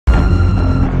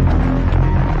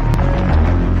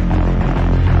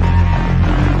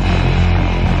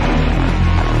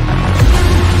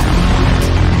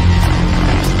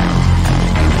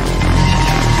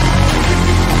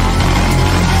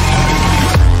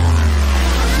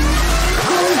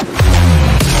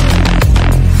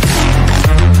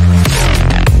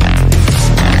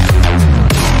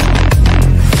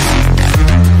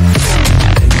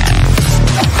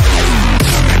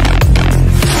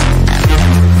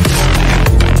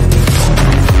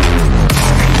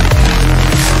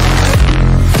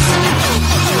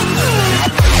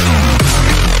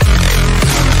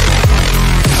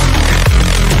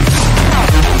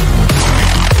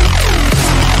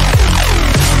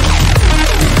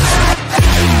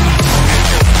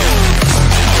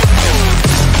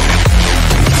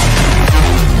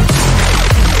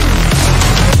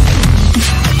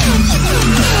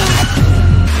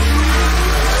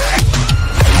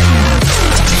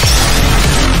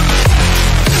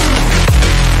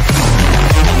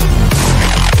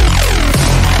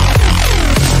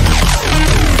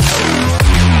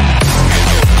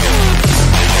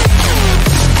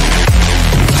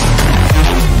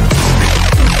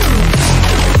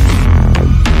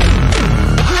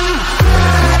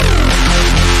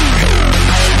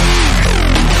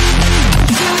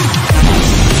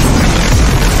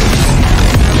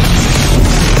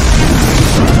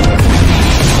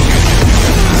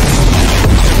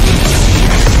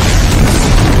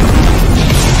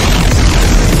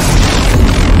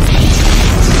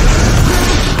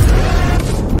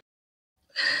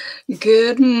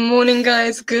Good morning,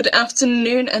 guys. Good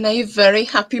afternoon, and a very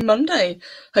happy Monday.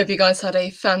 Hope you guys had a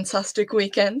fantastic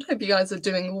weekend. Hope you guys are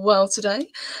doing well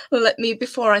today. Let me,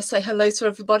 before I say hello to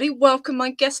everybody, welcome my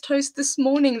guest host this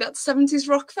morning, that 70s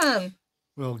rock fan.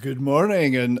 Well, good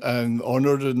morning, and I'm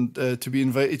honoured to be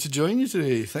invited to join you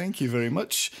today. Thank you very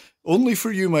much. Only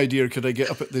for you, my dear, could I get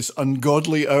up at this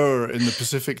ungodly hour in the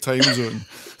Pacific time zone.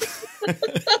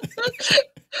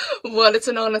 Well, it's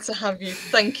an honour to have you.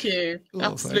 Thank you.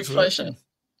 Well, Absolute thanks for pleasure. asking.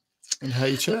 And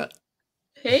hi, chat.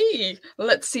 Hey,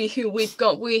 let's see who we've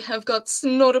got. We have got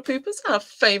Snorter Poopers, our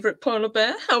favourite polar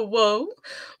bear. Hello.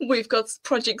 We've got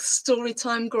Project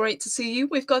Storytime. Great to see you.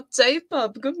 We've got Dave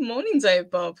Bob. Good morning, Dave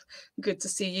Bob. Good to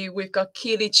see you. We've got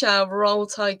Keely Chow. Roll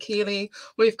Tide Keely.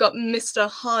 We've got Mr.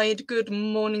 Hyde. Good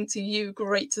morning to you.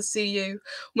 Great to see you.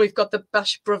 We've got the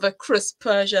Bash brother, Chris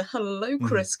Persia. Hello,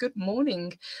 Chris. Good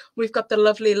morning. We've got the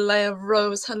lovely Leia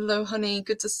Rose. Hello, honey.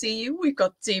 Good to see you. We've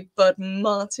got D. Bud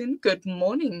Martin. Good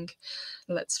morning.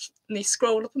 Let me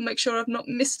scroll up and make sure I've not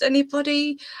missed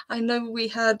anybody. I know we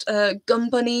had Gun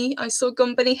Bunny. I saw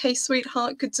Gun Bunny. Hey,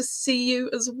 sweetheart. Good to see you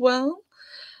as well.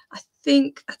 I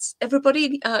think that's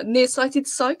everybody. Nearsighted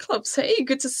Cyclops. Hey,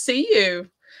 good to see you.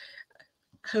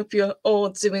 Hope you're all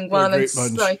doing well. And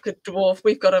Psycho Dwarf,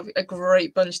 we've got a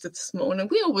great bunch this morning.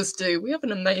 We always do. We have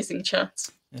an amazing chat.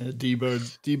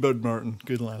 D-Bird Martin.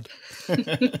 Good lad.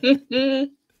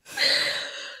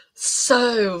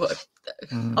 So...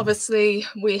 Obviously,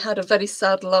 we had a very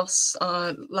sad loss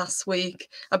last week.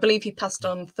 I believe he passed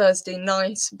on Thursday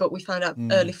night, but we found out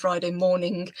early Friday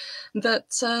morning that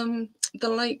the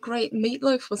late, great Meat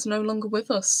Loaf was no longer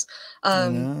with us.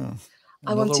 Another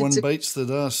one bites the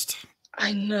dust.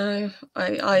 I know.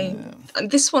 And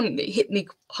this one hit me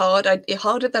hard.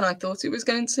 Harder than I thought it was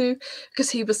going to, because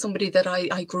he was somebody that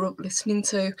I grew up listening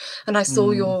to, and I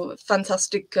saw your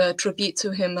fantastic tribute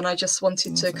to him, and I just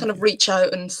wanted to kind of reach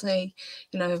out and say,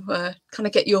 kind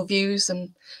of get your views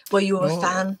and were you a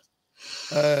fan?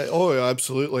 Oh,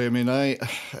 absolutely. I mean, I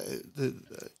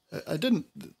didn't.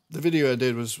 The video I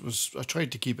did was I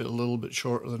tried to keep it a little bit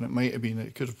shorter than it might have been.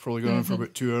 It could have probably gone on for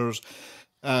about 2 hours,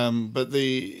 but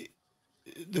the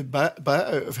Bat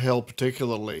Out of Hell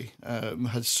particularly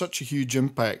had such a huge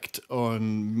impact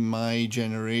on my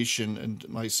generation and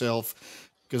myself,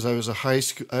 because I was at high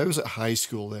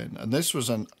school then, and this was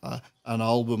an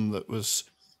album that was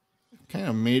kind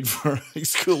of made for high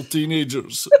school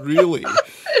teenagers, really. There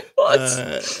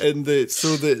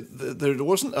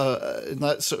wasn't in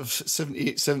that sort of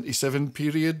 78, 77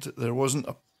 period, there wasn't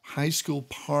a high school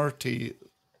party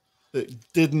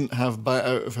that didn't have Bat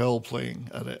Out of Hell playing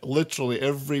at it. Literally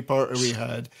every party we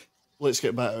had, let's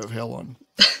get Bat Out of Hell on.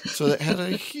 So that had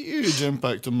a huge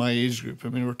impact on my age group. I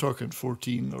mean, we're talking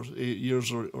 14 or 8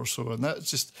 years or so, and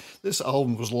that's just, this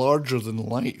album was larger than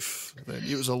life.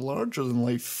 It was a larger than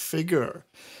life figure,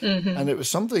 and it was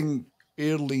something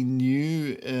fairly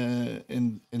new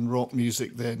in rock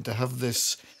music then, to have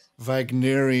this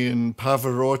Wagnerian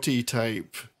Pavarotti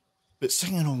type, but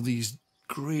singing all these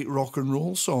great rock and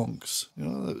roll songs,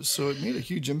 so it made a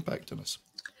huge impact on us.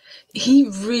 He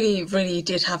really, really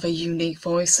did have a unique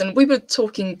voice, and we were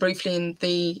talking briefly in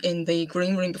the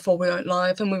green room before we went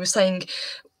live, and we were saying,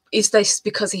 is this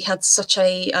because he had such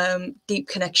a deep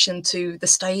connection to the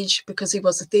stage, because he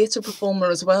was a theatre performer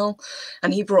as well,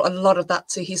 and he brought a lot of that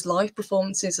to his live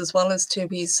performances as well as to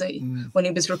his when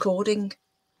he was recording.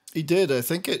 He did. I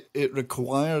think it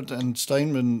required, and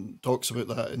Steinman talks about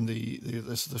that in the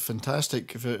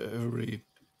fantastic, if everybody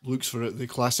looks for it, the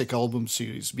classic album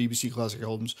series, BBC Classic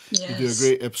Albums. Yes. They do a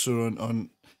great episode on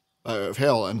Out of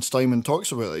Hell, and Steinman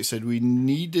talks about it. He said we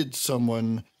needed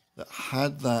someone that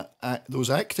had those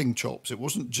acting chops. It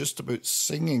wasn't just about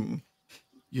singing.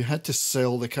 You had to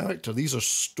sell the character. These are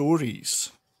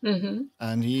stories.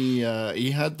 And he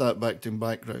had that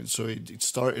background. So he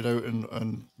started out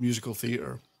in musical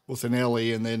theatre, both in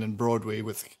LA and then in Broadway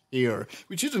with Hair,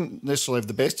 which he didn't necessarily have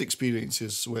the best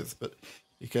experiences with, but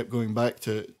he kept going back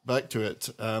to it.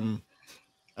 And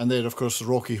then, of course, the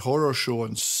Rocky Horror Show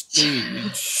on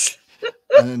stage.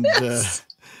 And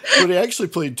where he actually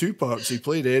played two parts. He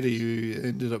played Eddie, who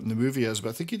ended up in the movie but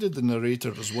I think he did the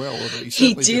narrator as well.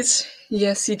 He did.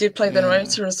 Yes, he did play the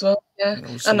narrator as well. Yeah,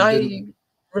 and I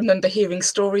remember hearing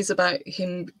stories about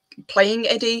him playing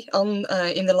Eddie on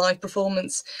in the live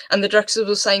performance, and the director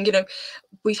was saying,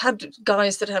 we've had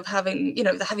guys that they're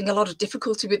having a lot of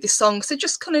difficulty with this song, so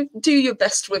just kind of do your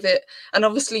best with it. And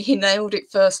obviously he nailed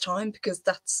it first time, because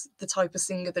that's the type of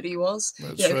singer that he was.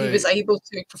 That's right. He was able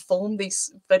to perform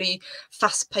these very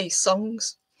fast-paced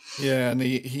songs. Yeah, and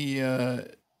the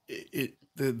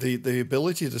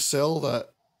ability to sell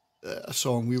a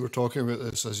song. We were talking about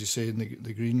this, as you say, in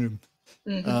the green room.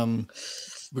 Mm-hmm.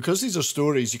 Because these are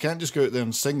stories, you can't just go out there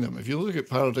and sing them. If you look at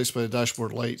Paradise by the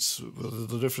Dashboard Lights, with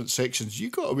the different sections, you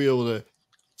got to be able to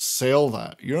sell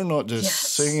that. You're not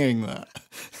just singing that.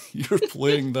 You're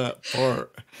playing that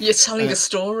part. You're telling a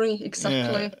story,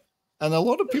 exactly. Yeah. And a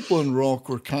lot of people in rock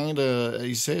were kind of,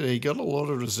 he said he got a lot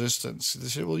of resistance. They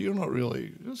said, well, you're not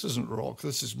really, this isn't rock,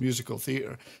 this is musical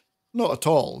theatre. Not at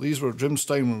all. These were, Jim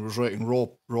Steinman was writing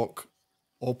rock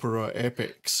opera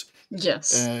epics.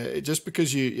 Yes. Just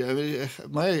because the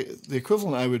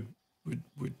equivalent I would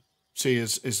say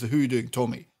is the Who doing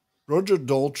Tommy. Roger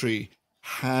Daltrey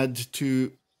had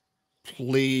to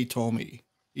play Tommy.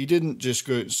 He didn't just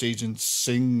go out on stage and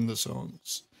sing the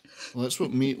songs. Well, that's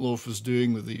what Meat Loaf was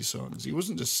doing with these songs. He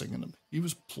wasn't just singing them. He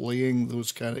was playing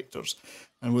those characters.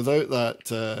 And without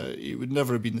that, it would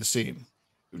never have been the same.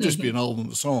 It would just be an album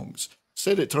of songs.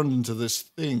 Instead, it turned into this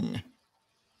thing,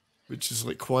 which is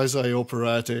like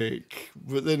quasi-operatic,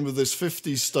 but then with this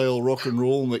 50s style rock and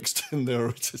roll mixed in there,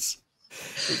 which is,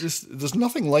 there's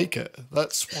nothing like it.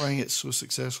 That's why it's so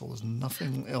successful. There's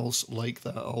nothing else like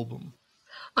that album.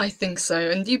 I think so.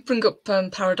 And you bring up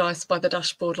Paradise by the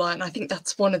Dashboard Light, and I think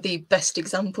that's one of the best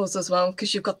examples as well,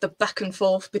 because you've got the back and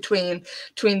forth between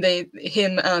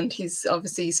him and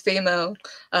his female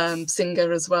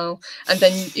singer as well. And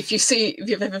then if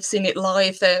you've ever seen it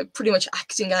live, they're pretty much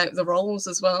acting out the roles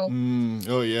as well.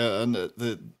 Oh yeah, and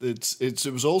it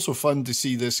was also fun to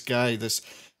see this guy, this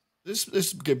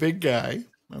big guy.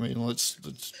 I mean, let's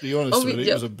be honest with it.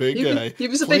 He was a big guy. He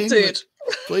was a big dude.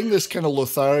 Playing this kind of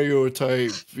Lothario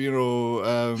type,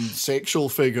 sexual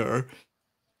figure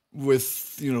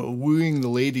with, wooing the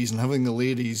ladies and having the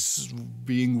ladies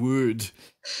being wooed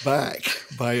back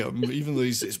by him, even though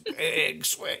he's this big,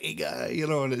 sweaty guy,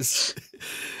 and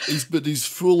he's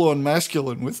full on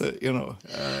masculine with it,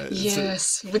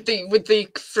 Yes, with the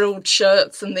frilled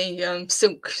shirts and the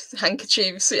silk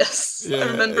handkerchiefs. Yes, yeah,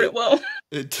 I remember it well.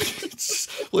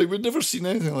 It's like we'd never seen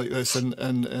anything like this,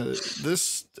 and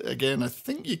this again, I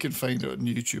think you can find it on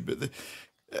YouTube. But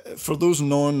for those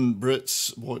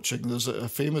non-Brits watching, there's a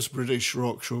famous British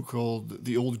rock show called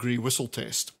The Old Grey Whistle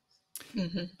Test.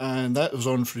 And that was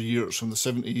on for years, from the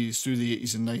 70s through the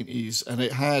 80s and 90s, and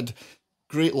it had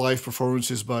great live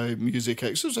performances by music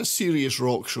acts. It was a serious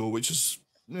rock show, which is,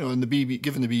 given the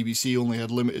BBC only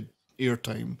had limited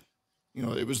airtime,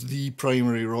 it was the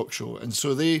primary rock show. And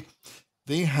so they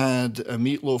had a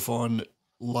Meat Loaf on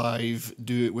live,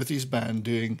 with his band,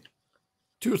 doing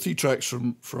 2 or 3 tracks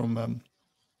from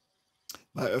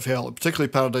Out of Hell,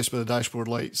 particularly Paradise by the Dashboard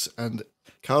Lights, and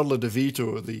Carla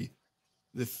DeVito,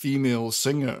 the female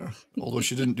singer, although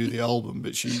she didn't do the album,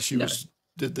 but she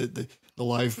did the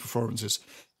live performances.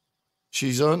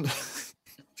 She's on.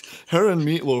 Her and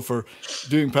Meat Loaf are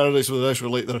doing Paradise with the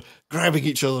Dashboard Light. They're grabbing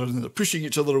each other and they're pushing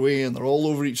each other away, and they're all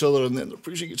over each other, and then they're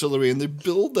pushing each other away, and they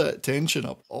build that tension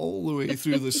up all the way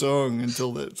through the song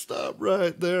until they stop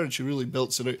right there, and she really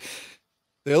belts it out.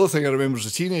 The other thing I remember as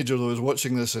a teenager, though, is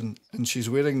watching this, and she's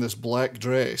wearing this black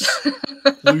dress,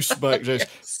 loose black dress,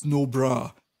 no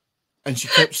bra. And she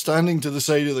kept standing to the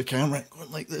side of the camera,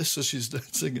 going like this as she's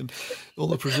dancing, and all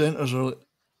the presenters are like,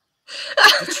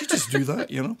 did she just do that,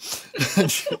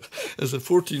 And she, as a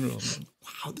 14-year-old,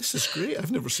 wow, this is great. I've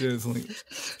never seen anything like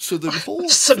this. So the whole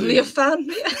suddenly a fan,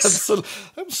 yes.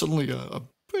 I'm suddenly a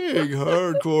big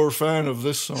hardcore fan of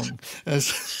this song.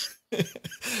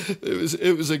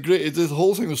 It was a great. The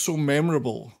whole thing was so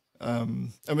memorable. I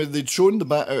mean, they'd shown the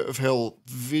Bat Out of Hell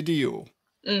video.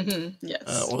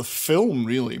 Yes. Or film,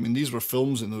 really. I mean, these were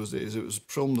films in those days. It was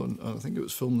filmed on, I think it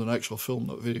was filmed on actual film,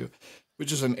 not video,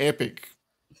 which is an epic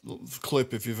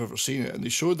clip if you've ever seen it. And they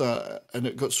showed that, and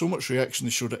it got so much reaction,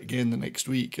 they showed it again the next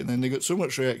week. And then they got so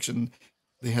much reaction,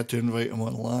 they had to invite him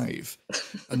on live.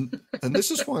 And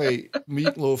this is why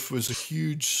Meat Loaf was a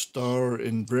huge star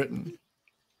in Britain.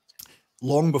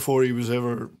 Long before he was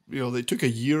ever, they took a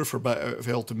year for Bat Out of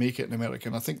Hell to make it in America.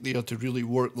 And I think they had to really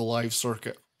work the live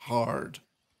circuit hard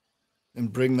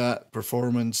and bring that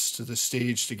performance to the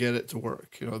stage to get it to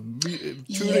work.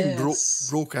 Touring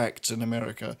broke acts in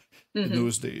America in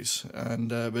those days, and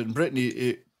but in Britain,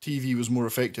 TV was more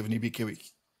effective, and he became a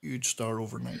huge star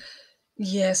overnight.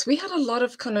 Yes, we had a lot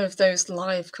of kind of those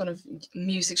live kind of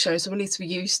music shows, or at least we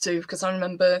used to, because I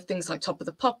remember things like Top of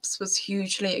the Pops was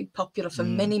hugely popular for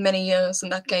many, many years,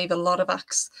 and that gave a lot of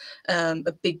acts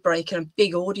a big break and a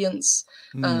big audience.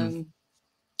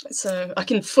 So I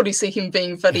can fully see him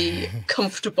being very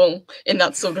comfortable in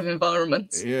that sort of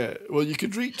environment. Yeah, well, you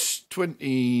could reach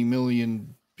 20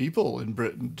 million people in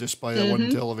Britain just by that one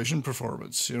television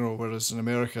performance, you know, whereas in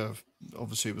America,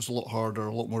 obviously it was a lot harder,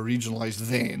 a lot more regionalized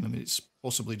then. I mean, it's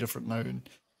possibly different now, and,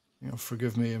 you know,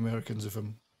 forgive me, Americans, if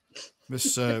I'm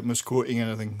misquoting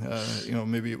anything. You know,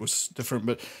 maybe it was different,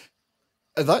 but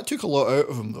that took a lot out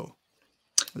of him, though.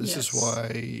 This is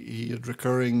why he had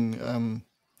recurring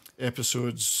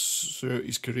episodes throughout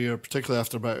his career, particularly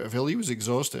after Battle of Hell. He was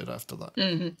exhausted after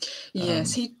that.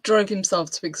 Yes, he drove himself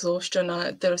to exhaustion.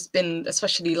 There's been,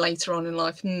 especially later on in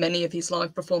life, many of his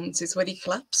live performances where he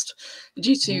collapsed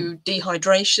due to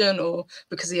dehydration or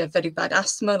because he had very bad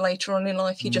asthma later on in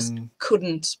life. He just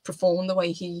couldn't perform the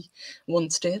way he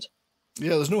once did.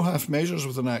 Yeah, there's no half measures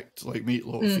with an act like Meat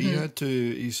Loaf.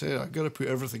 He said, I've got to put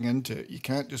everything into it. You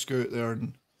can't just go out there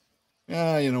and,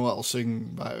 you know what, I'll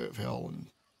sing Battle of Hell and,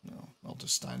 you know, I'll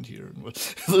just stand here and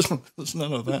there's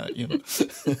none of that, you know.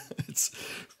 It's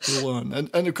full on.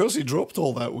 And of course he dropped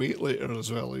all that weight later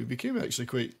as well. He became actually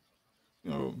quite, you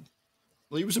know,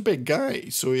 well, he was a big guy.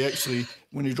 So he actually,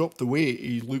 when he dropped the weight,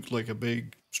 he looked like a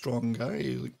big, strong guy.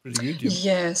 He looked pretty good. You know?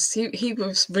 Yes, he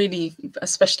was really,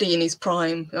 especially in his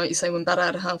prime, like you say, when Bad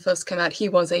Out of Hell first came out, he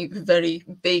was a very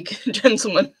big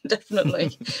gentleman,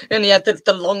 definitely. And he had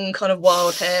the long kind of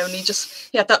wild hair, and he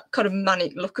had that kind of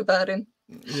manic look about him.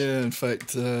 Yeah, in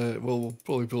fact, we'll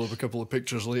probably pull up a couple of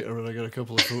pictures later when I get a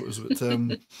couple of photos. But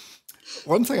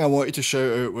one thing I wanted to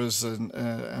shout out was,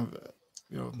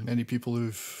 you know, many people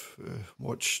who've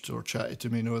watched or chatted to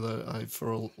me know that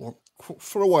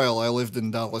for a while I lived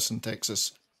in Dallas, in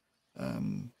Texas,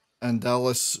 and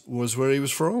Dallas was where he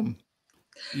was from.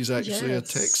 He's actually a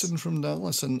Texan from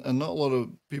Dallas, and not a lot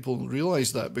of people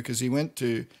realize that because he went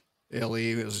to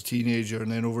LA as a teenager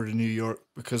and then over to New York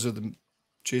because of the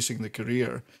chasing the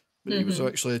career, but he was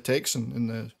actually a Texan in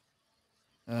the,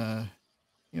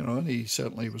 you know, and he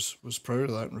certainly was proud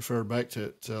of that and referred back to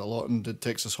it a lot and did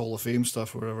Texas Hall of Fame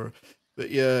stuff or whatever. But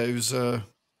yeah, it was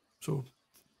so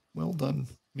well done,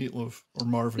 Meat Loaf, or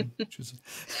Marvin.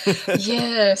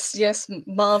 Yes,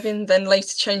 Marvin. Then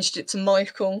later changed it to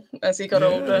Michael as he got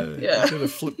older. Yeah, he could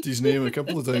have flipped his name a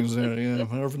couple of times there. Yeah,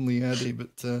 Marvin Lee Addy,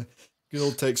 but. Good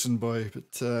old Texan boy,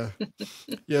 but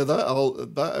yeah, that Out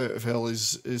of Hell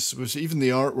was even the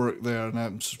artwork there,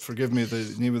 and forgive me,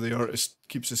 the name of the artist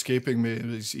keeps escaping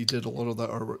me. He did a lot of that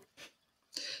artwork.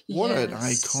 What an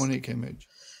iconic image!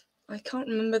 I can't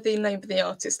remember the name of the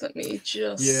artist. Let me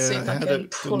just see if I can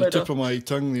pull on the it tip up. of my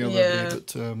tongue the other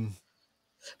day,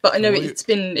 but I know it's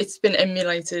been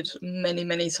emulated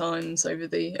many times over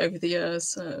the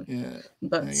years.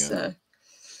 But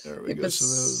there we go.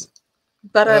 Was,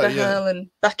 Bad Out of Hell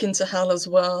and Back into Hell as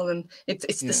well, and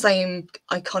it's the same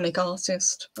iconic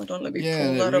artist. Hold on, let me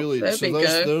pull that up. There we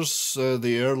go. There's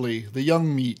the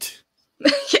Young Meat.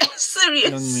 Yes, there he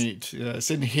is. Young Meat. Yeah, it's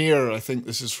in Hair. I think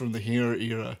this is from the Hair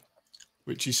era,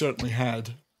 which he certainly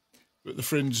had, with the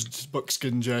fringed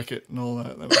buckskin jacket and all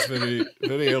that. That was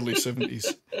very early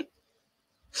 70s.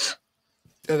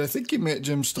 And I think he met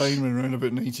Jim Steinman around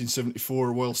about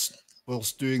 1974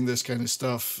 whilst doing this kind of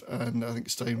stuff, and I think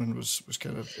Steinman was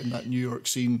kind of in that New York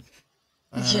scene,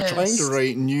 trying to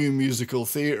write new musical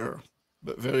theatre,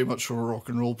 but very much from a rock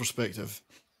and roll perspective.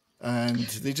 And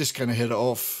they just kind of hit it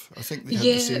off. I think they had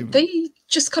the same. They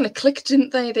just kind of clicked,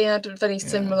 didn't they? They had very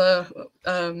similar,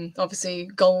 obviously,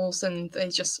 goals, and they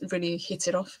just really hit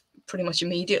it off pretty much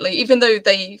immediately, even though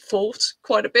they fought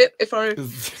quite a bit, if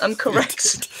I'm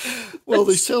correct. Well,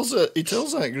 he tells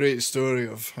that great story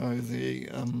of how they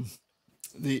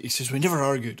he says, we never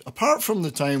argued, apart from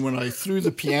the time when I threw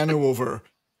the piano over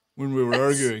when we were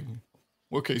arguing.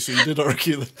 Okay, so you did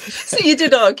argue. So you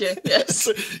did argue, yes.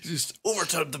 He just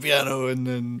overturned the piano, and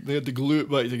then they had to glue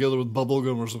it back together with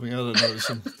bubblegum or something. I don't know.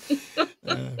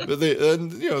 But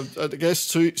you know, I guess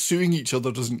suing each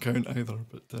other doesn't count either.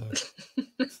 But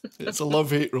it's a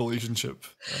love-hate relationship,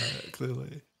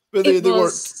 clearly. But they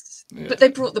worked. Yeah. But they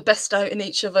brought the best out in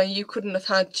each other. You couldn't have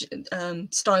had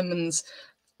Steinman's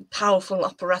powerful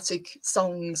operatic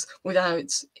songs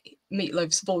without Meat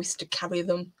Loaf's voice to carry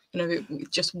them. You know, it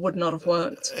just would not have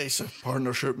worked. It's a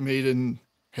partnership made in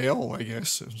hell, I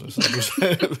guess. But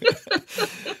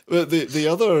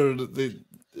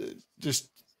just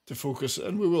to focus,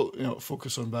 and we will, you know,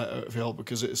 focus on Bat Out of Hell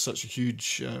because it is such a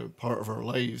huge part of our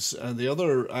lives. And the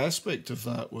other aspect of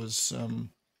that was,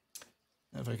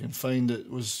 if I can find it,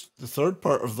 was the third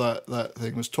part of that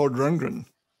thing was Todd Rundgren.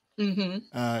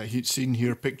 He'd seen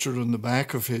here pictured on the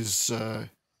back of his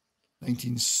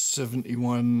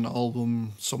 1971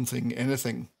 album Something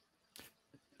Anything,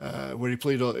 where he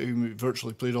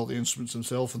virtually played all the instruments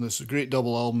himself, and this is a great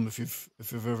double album if you've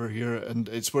ever heard it, and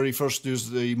it's where he first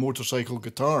used the motorcycle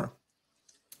guitar,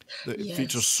 that it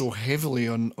features Yes. so heavily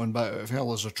on Bat Out of Hell.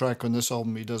 There's a track on this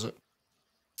album he does it.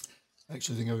 I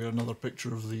actually think I've got another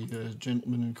picture of the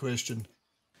gentleman in question.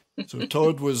 So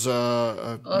Todd was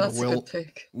Oh, that's a good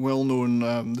pick. well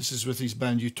known. This is with his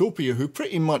band Utopia, who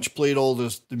pretty much played all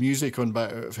the music on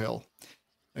Bat Out of Hell.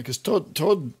 Because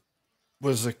Todd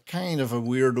was a kind of a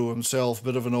weirdo himself,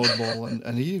 bit of an oddball,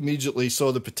 and he immediately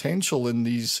saw the potential in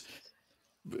these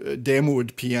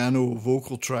demoed piano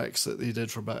vocal tracks that they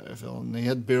did for Bat Out of Hell. And they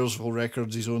had Bearsville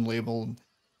Records, his own label, and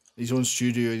his own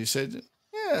studio. And he said,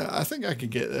 "Yeah, I think I can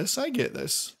get this. I get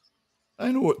this.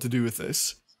 I know what to do with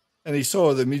this." And he saw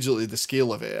immediately the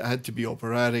scale of it. It had to be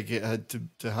operatic. It had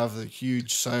to have the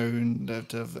huge sound. It had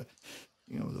to have the,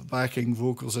 the backing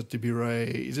vocals had to be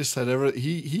right. He just had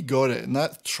he got it, and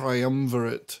that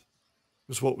triumvirate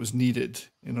was what was needed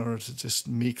in order to just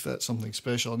make that something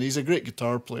special. And he's a great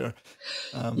guitar player.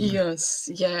 Yes,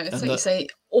 yeah. It's like you say,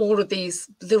 all of these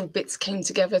little bits came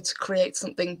together to create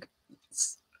something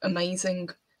amazing.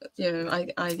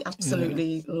 I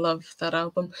absolutely love that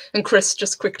album. And Chris,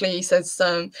 just quickly, he says,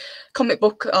 comic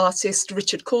book artist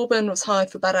Richard Corbin was hired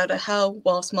for Bat Out of Hell,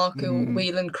 whilst Marco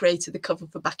Whelan created the cover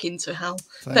for Back Into Hell.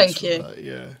 Thank you.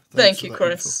 Thank you,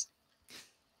 Chris.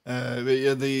 But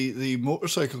yeah, the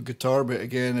motorcycle guitar bit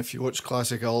again. If you watch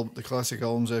the classic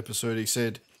albums episode, he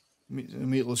said,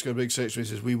 Meatloaf's got a big section. He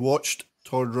says, we watched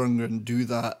Todd Rundgren do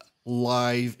that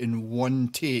live in one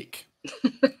take.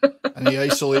 And he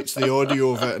isolates the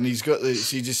audio of it, and he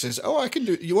just says, "Oh, I can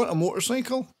do. You want a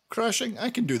motorcycle crashing?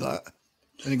 I can do that."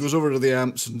 And he goes over to the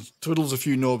amps and twiddles a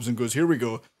few knobs and goes, "Here we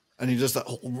go." And he does that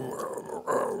whole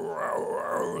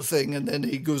thing, and then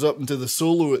he goes up into the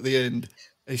solo at the end.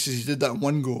 And he says he did that in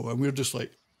one go, and we're just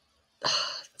like,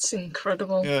 "It's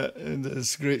incredible." Yeah, and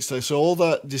it's great stuff. So all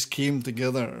that just came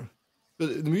together.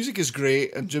 But the music is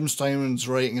great, and Jim Steinman's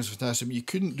writing is fantastic. But you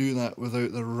couldn't do that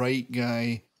without the right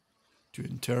guy to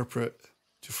interpret,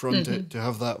 to front it, to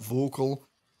have that vocal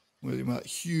with that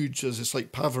huge, as it's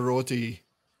like Pavarotti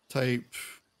type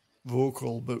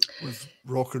vocal, but with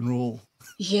rock and roll.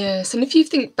 Yes, and if you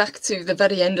think back to the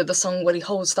very end of the song where he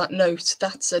holds that note,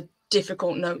 that's a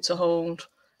difficult note to hold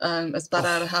as Bat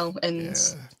Out of Hell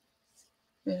ends.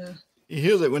 Yeah. You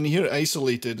hear that when you hear it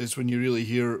isolated is when you really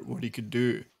hear what he could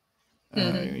do.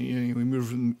 We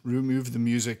remove the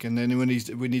music, and then when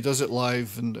he does it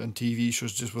live and TV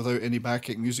shows just without any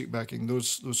music backing,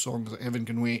 those songs like Heaven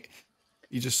Can Wait,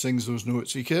 he just sings those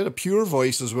notes. So he could have a pure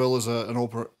voice as well as an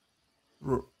opera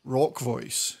rock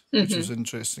voice, which was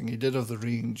interesting. He did have the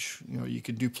range. You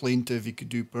could do plaintive, you could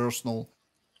do personal,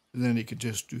 and then he could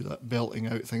just do that belting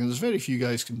out thing. And there's very few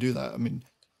guys can do that. I mean,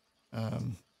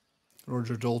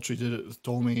 Roger Daltrey did it with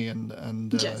Tommy,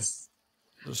 and yes.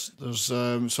 There's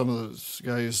some of those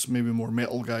guys, maybe more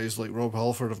metal guys like Rob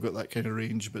Halford, have got that kind of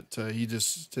range, but he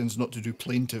just tends not to do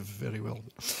plaintive very well.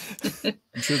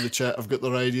 I'm sure the chat have got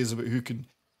their ideas about who could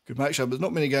match that, but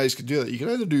not many guys can do that. You can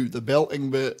either do the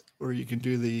belting bit, or you can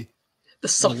do the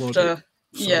softer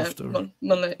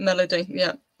melody,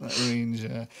 yeah. That range,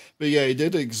 yeah. But yeah, he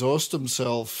did exhaust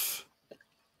himself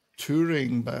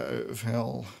touring Bat Out of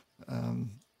Hell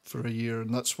for a year,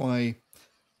 and that's why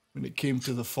when it came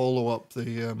to the follow-up,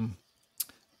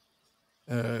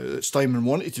 Steinman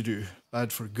wanted to do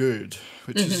Bad for Good,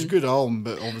 which is a good album,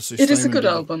 but obviously it is a good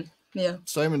album, yeah.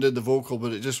 Steinman did the vocal,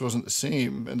 but it just wasn't the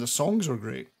same, and the songs were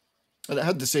great. And it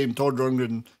had the same Todd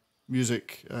Rundgren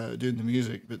music, doing the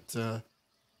music, but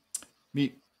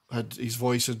Meat had his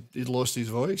voice, he'd lost his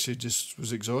voice, he just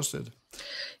was exhausted.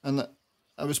 And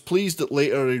I was pleased that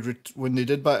later, when they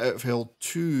did Bat Out of Hell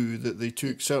 2, that they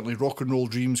took, certainly Rock and Roll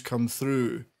Dreams Come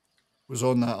Through, was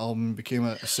on that album and became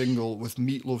a single with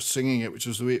Meat Loaf singing it, which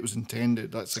was the way it was intended.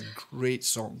 That's a great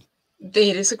song.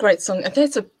 It is a great song. And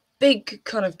there's a big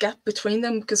kind of gap between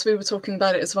them, because we were talking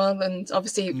about it as well. And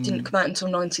obviously it didn't come out until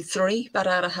 93, Bat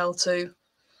Out of Hell 2.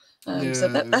 So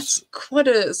that's quite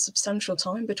a substantial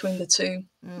time between the two.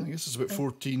 Yeah, I guess it's about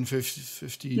 15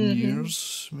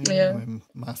 years. Maybe. Yeah.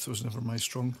 Math was never my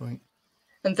strong point.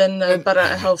 And then Bat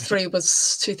Out of Hell 3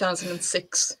 was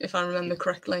 2006, if I remember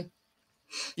correctly.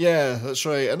 Yeah, that's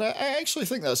right. And I actually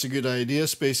think that's a good idea,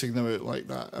 spacing them out like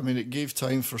that. I mean, it gave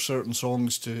time for certain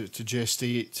songs to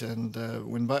gestate. And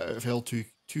when Bat Out of Hell 2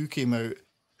 came out,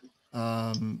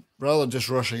 rather than just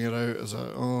rushing it out as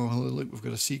look, we've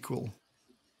got a sequel.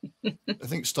 I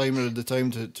think Steinman had the time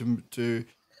to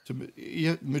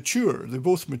mature. They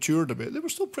both matured a bit. They were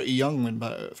still pretty young when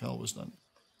Bat Out of Hell was done.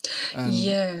 And,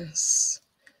 yes.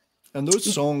 And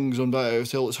those songs on Bat Out of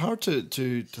Hell, it's hard to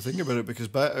think about it, because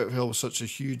Bat Out of Hell was such a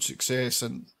huge success,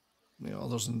 and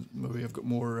others than maybe I've got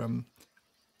more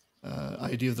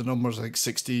idea of the numbers, like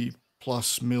 60+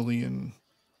 million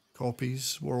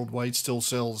copies worldwide. Still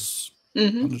sells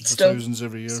hundreds of Still, thousands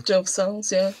every year. still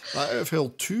sells, yeah. Out of Hell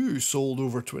 2 sold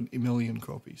over 20 million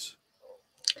copies.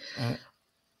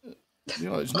 You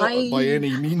know, it's not by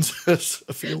any means a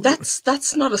failure.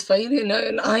 That's not a failure, no.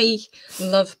 And I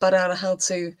love Bad Out of Hell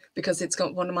 2 because it's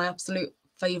got one of my absolute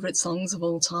favourite songs of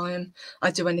all time.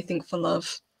 I Do Anything for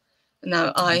Love.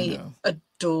 Now, I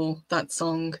adore that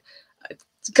song.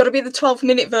 It's got to be the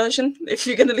 12-minute version if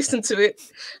you're going to listen to it.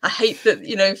 I hate that,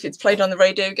 you know, if it's played on the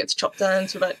radio, it gets chopped down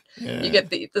to about, you get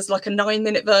there's like a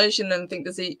 9-minute version, and I think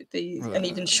there's an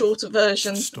even shorter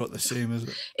version. It's not the same, is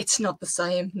it? It's not the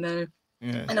same, no.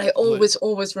 Yeah. And I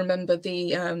always remember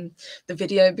the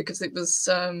video because it was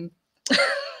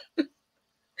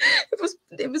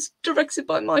it was directed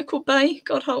by Michael Bay.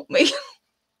 God help me.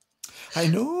 I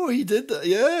know he did that,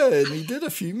 yeah, and he did a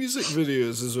few music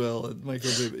videos as well.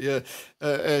 Michael Bay, yeah,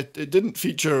 it didn't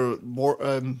feature more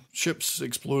ships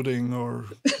exploding or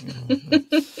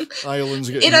islands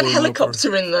getting. It had a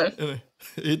helicopter in there.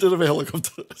 He did have a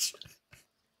helicopter.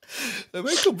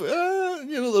 Michael,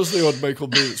 there's the odd Michael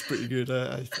Bay that's pretty good.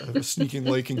 I have a sneaking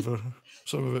liking for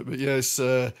some of it, but yes,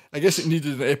 I guess it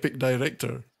needed an epic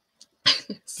director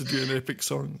to do an epic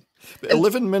song. But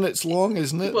 11 minutes long,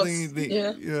 isn't it?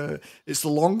 Yeah. It's the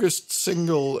longest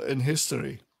single in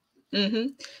history.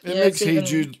 It makes Hey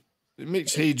Jude. It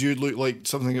makes Hey Jude look like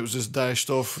something that was just dashed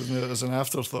off as an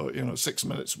afterthought. 6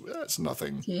 minutes, that's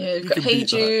nothing. Yeah, you've got Hey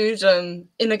Jude,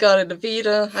 Inagata de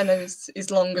Vida, I know is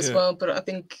long as well, but I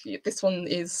think this one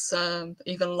is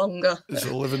even longer. It's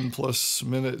 11 plus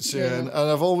minutes, And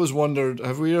I've always wondered,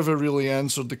 have we ever really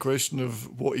answered the question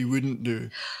of what he wouldn't do?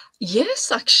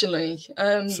 Yes, actually.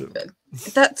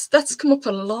 That's come up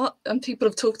a lot, and people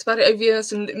have talked about it over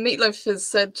years, and Meat Loaf has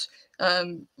said...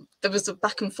 there was a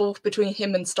back and forth between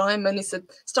him and Steinman.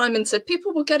 Steinman said,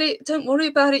 people will get it, don't worry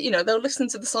about it, they'll listen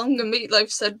to the song. And Meat Loaf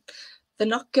said, they're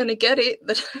not going to get it.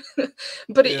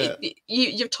 But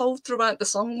you're told throughout the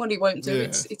song what he won't do.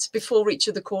 It's before each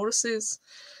of the choruses.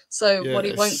 So what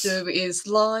he won't do is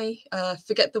lie,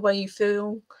 forget the way you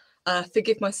feel,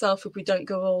 forgive myself if we don't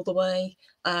go all the way,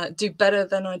 do better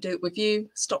than I do it with you,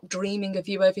 stop dreaming of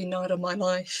you every night of my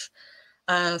life.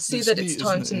 See that it's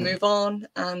time to move on,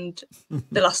 and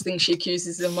the last thing she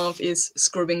accuses him of is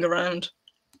screwing around,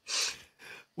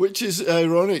 which is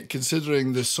ironic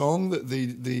considering the song that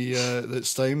that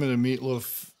Steinman and Meat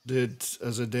Loaf did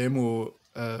as a demo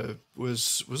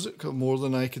was it called More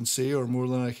Than I Can Say or More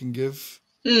Than I Can Give?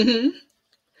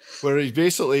 Where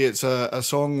it's a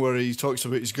song where he talks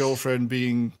about his girlfriend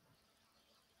being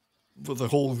with a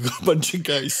whole bunch of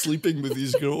guys sleeping with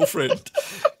his girlfriend,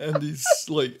 and he's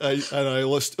like, I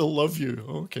still love you.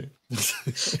 Okay.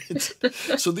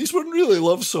 So these weren't really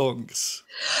love songs.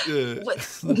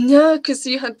 No, because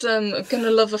you had I'm gonna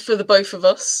love her for the both of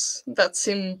us. That's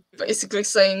him basically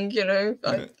saying,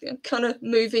 I'm kind of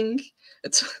moving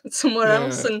somewhere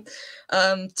else, and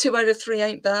 2 out of 3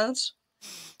 ain't bad.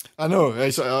 I know.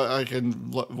 I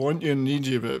can want you and need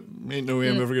you, but ain't no way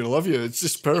I'm ever going to love you. It's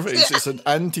just perfect. It's just an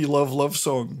anti-love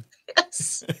song.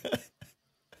 Yes.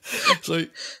 It's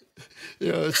like,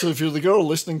 so if you're the girl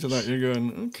listening to that, you're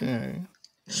going, okay.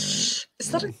 Is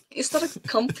that a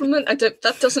compliment?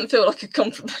 That doesn't feel like a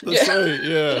compliment. That's right,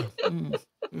 yeah.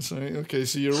 It's like, okay,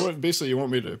 so you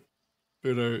want me to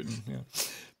put out,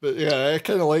 But I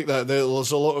kind of like that.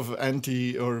 There's a lot of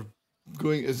anti or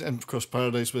going, and of course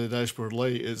Paradise with a Dashboard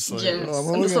Light, it's like, and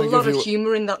there's a lot of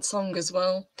humour in that song as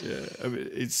well. Yeah, I mean,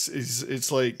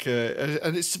 it's like,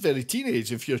 and it's very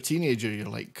teenage. If you're a teenager, you're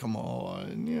like, come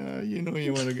on,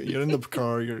 you want to get, you're in the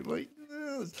car, you're like,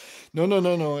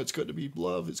 no, it's got to be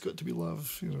love,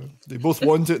 they both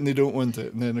want it and they don't want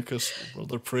it, and then of course,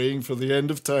 they're praying for the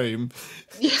end of time.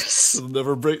 Yes. So they'll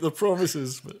never break their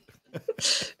promises, but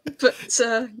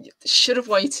should have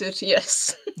waited.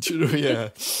 Yes. Yeah,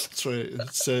 that's right.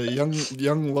 It's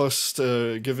young lust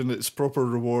given its proper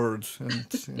reward, and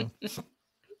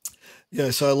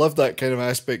so I love that kind of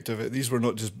aspect of it. These were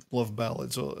not just love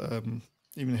ballads.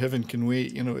 Even Heaven Can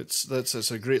Wait.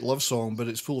 It's a great love song, but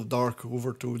it's full of dark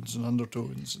overtones and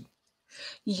undertones.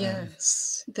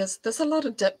 Yes, there's a lot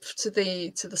of depth to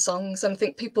the songs, and I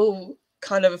think people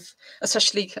kind of,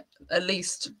 especially at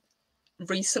least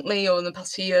recently or in the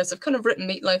past few years, have kind of written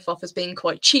Meat Loaf off as being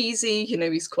quite cheesy.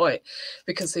 He's quite,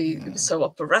 because he was so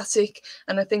operatic.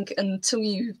 And I think until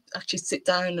you actually sit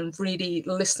down and really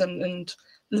listen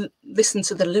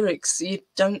to the lyrics, you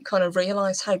don't kind of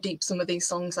realise how deep some of these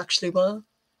songs actually were.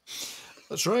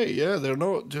 That's right, yeah. They're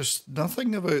not just,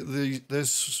 nothing about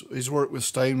his work with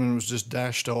Steinman was just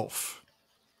dashed off.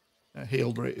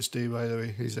 Hail brightest day, by the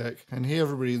way. Hey, Zach. And hey,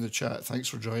 everybody in the chat. Thanks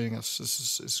for joining us.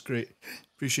 It's great.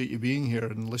 Appreciate you being here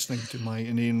and listening to my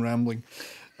inane rambling.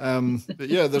 But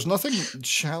yeah, there's nothing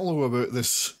shallow about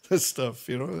this stuff.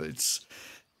 You know, it's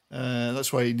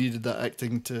that's why he needed that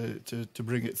acting to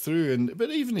bring it through.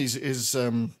 But even his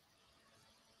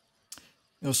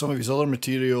you know, some of his other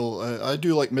material, I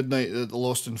do like Midnight at the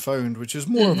Lost and Found, which is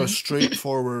more of a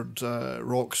straightforward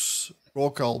rock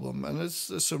album, and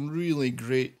there's some really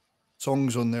great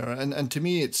songs on there. And to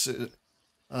me, it's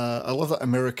I love that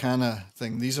Americana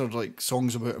thing. These are like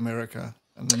songs about America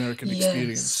and the American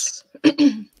experience,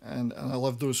 and I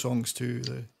love those songs too.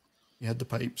 You had the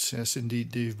pipes, yes,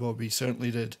 indeed, Dave Bobby certainly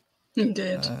did.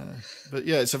 Indeed. But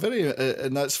yeah, it's a very,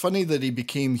 and that's funny that he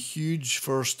became huge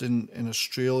first in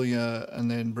Australia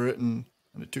and then Britain,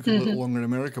 and it took a little longer in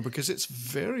America because it's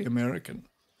very American.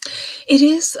 It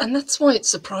is, and that's why it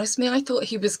surprised me. I thought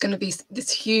he was going to be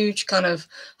this huge kind of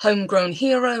homegrown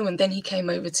hero, and then he came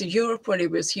over to Europe where he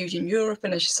was huge in Europe,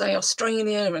 and as you say,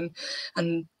 Australia,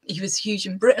 and he was huge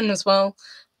in Britain as well.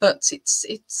 But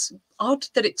it's odd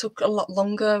that it took a lot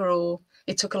longer, or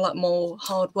it took a lot more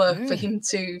hard work for him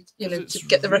to, you know, to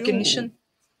get the recognition.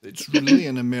 It's really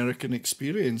an American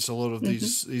experience. A lot of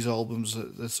these albums,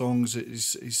 the songs that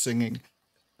he's singing,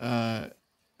 and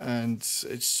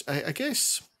it's I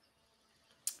guess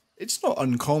it's not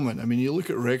uncommon. I mean, you look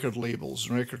at record labels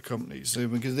and record companies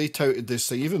because they touted this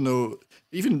thing,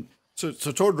 so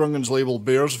Todd Rundgren's label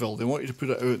Bearsville, they wanted to put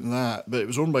it out in that, but it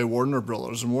was owned by Warner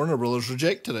Brothers, and Warner Brothers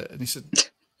rejected it, and he said,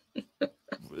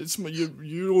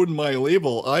 you own my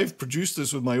label. I've produced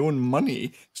this with my own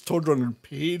money. Todd Rundgren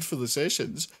paid for the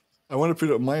sessions. I want to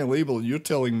put it on my label, and you're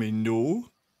telling me no?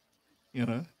 You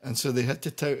know? And so they had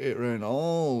to tout it around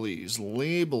all these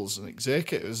labels and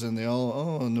executives, and they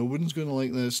all, oh, no one's going to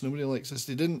like this, nobody likes this.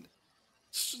 They didn't.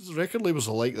 Record labels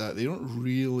are like that. They don't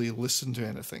really listen to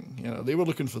anything. You know, they were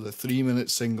looking for the 3-minute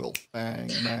single.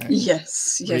 Bang, bang.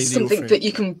 Yes, something that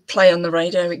you can play on the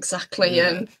radio, exactly. Yeah.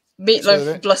 And Meat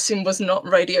Loaf, bless him, was not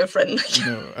radio friendly.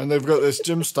 No, and they've got this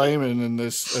Jim Steinman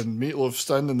and Meat Loaf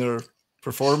standing there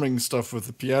performing stuff with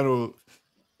the piano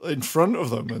in front of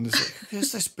them, and it's like,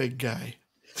 who's this big guy?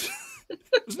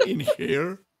 Wasn't he in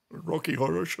Hair or Rocky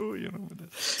Horror Show? You know.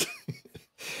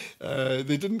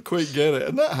 They didn't quite get it,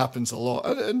 and that happens a lot.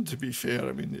 And to be fair,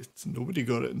 I mean, nobody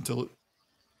got it until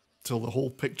the whole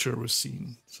picture was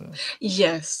seen. So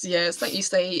yes, like you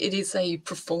say, it is a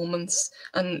performance,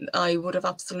 and I would have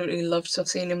absolutely loved to have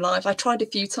seen him live. I tried a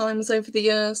few times over the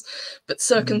years, but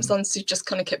circumstances just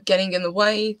kind of kept getting in the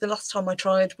way. The last time I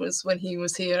tried was when he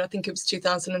was here. I think it was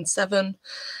 2007,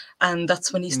 and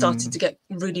that's when he started to get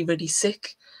really, really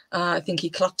sick. I think he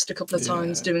collapsed a couple of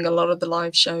times doing a lot of the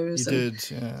live shows. He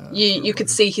did, yeah. You could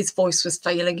see his voice was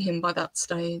failing him by that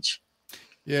stage.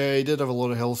 Yeah, he did have a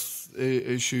lot of health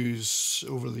issues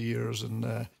over the years,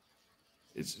 and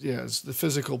it's the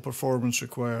physical performance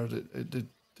required.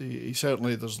 He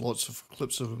certainly, there's lots of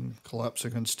clips of him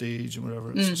collapsing on stage and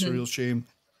whatever. It's a real shame.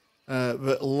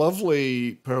 But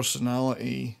lovely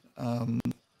personality.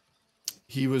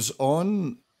 He was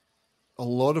on a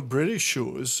lot of British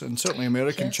shows, and certainly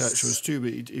American chat shows too,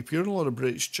 but he appeared on a lot of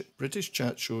British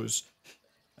chat shows,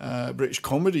 British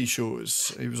comedy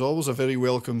shows. He was always a very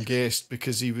welcome guest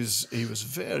because he was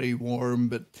very warm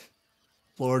but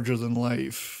larger than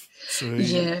life. So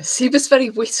he was very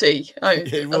witty.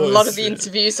 A lot of the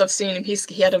interviews I've seen him,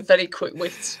 he had a very quick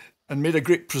wit. And made a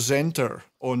great presenter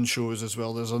on shows as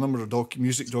well. There's a number of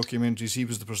music documentaries he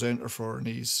was the presenter for, and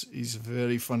he's a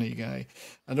very funny guy.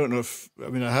 I don't know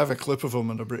I have a clip of him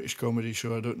on a British comedy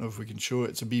show. I don't know if we can show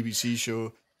it. It's a BBC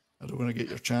show. I don't want to get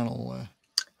your channel.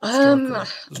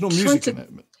 There's no music in it.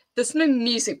 There's no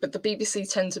music, but the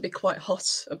BBC tend to be quite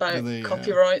hot about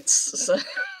copyrights.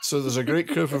 So there's a great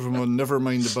clip of him on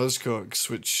Nevermind the Buzzcocks,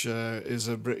 which is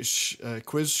a British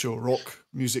quiz show, rock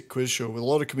music quiz show, with a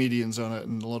lot of comedians on it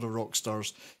and a lot of rock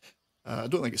stars. I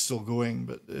don't think it's still going,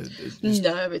 but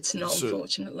no, it's not,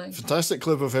 unfortunately. Fantastic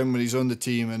clip of him when he's on the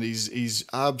team, and he's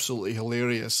absolutely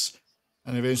hilarious.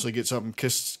 And eventually gets up and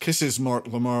kisses Mark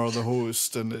Lamar, the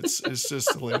host, and it's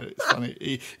just hilarious. It's funny.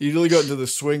 He really got into the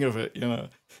swing of it, you know.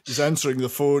 He's answering the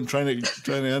phone, trying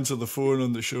to answer the phone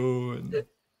on the show, and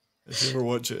if you ever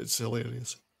watch it, it's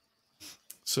hilarious.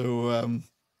 So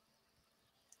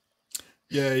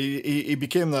he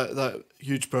became that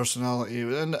huge personality,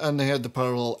 and he had the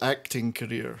parallel acting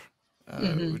career,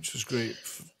 which was great.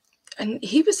 And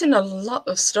he was in a lot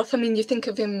of stuff. I mean, you think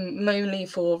of him mainly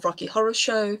for Rocky Horror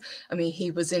Show. I mean, he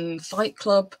was in Fight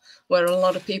Club, where a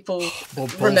lot of people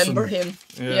remember him.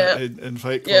 Yeah, in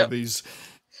Fight Club,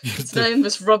 His name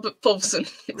was Robert Paulson.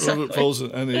 Exactly. Robert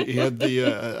Paulson, and he had the.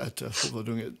 I hope I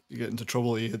don't get into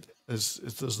trouble. He had there's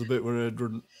the bit where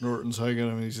Edward Norton's hanging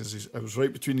him, and he says, "I was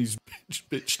right between these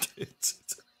bitch tits."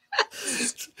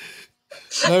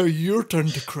 Now your turn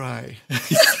to cry.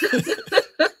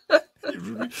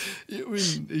 I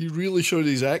mean, he really showed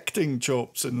his acting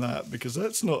chops in that, because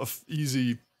that's not an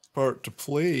easy part to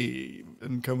play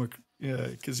and come. Yeah,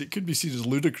 because it could be seen as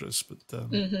ludicrous, but.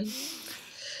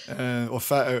 Or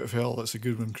Fat Out of Hell, that's a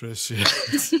good one, Chris. Yeah.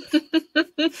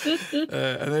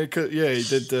 And then, he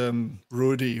did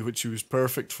Roadie, which he was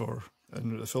perfect for.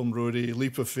 And the film Roadie,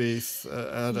 Leap of Faith.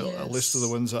 I had a list of the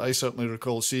ones that I certainly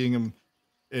recall seeing him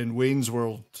in Wayne's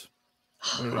World.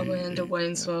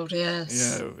 Wayne's World,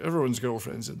 yes. Yeah, everyone's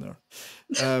girlfriend's in there.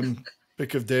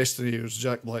 Pick of Destiny was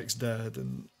Jack Black's dad,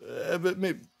 and but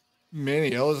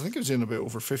many others. I think he was in about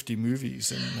over 50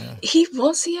 movies. And he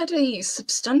had a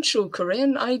substantial career,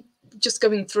 and I just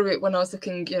going through it when I was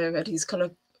looking, at his kind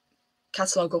of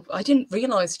catalogue. I didn't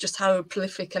realise just how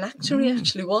prolific an actor he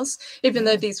actually was. Even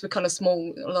though these were kind of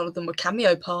small, a lot of them were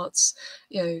cameo parts.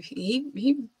 He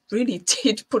really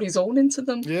did put his all into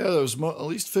them. Yeah, there was at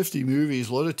least 50 movies,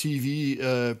 a lot of TV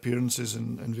appearances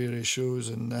in various shows,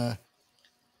 and I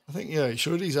think he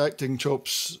showed his acting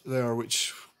chops there,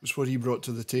 which was what he brought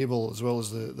to the table, as well as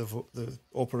the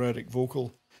operatic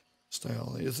vocal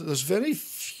style. There's very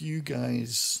few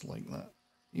guys like that.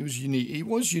 He was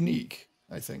unique,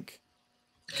 I think.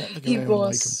 He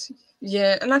was, like him.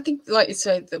 Yeah, and I think, like you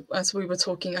said, as we were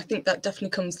talking, I think that definitely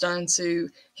comes down to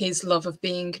his love of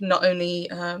being not only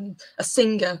a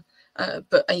singer,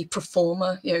 but a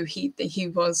performer.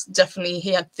 He was definitely,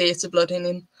 he had theatre blood in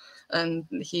him. And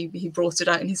he brought it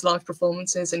out in his live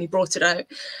performances, and he brought it out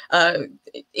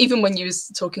even when you was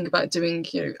talking about doing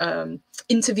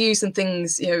interviews and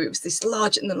things. It was this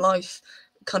larger than life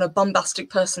kind of bombastic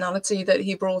personality that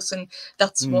he brought, and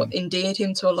that's what endeared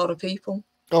him to a lot of people.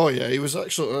 Oh yeah, he was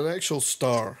an actual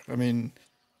star. I mean,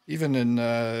 even in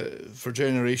for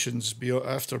generations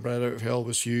after Bad Out of Hell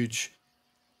was huge.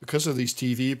 Because of these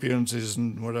TV appearances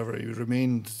and whatever, he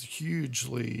remained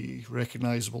hugely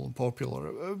recognisable and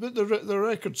popular. But the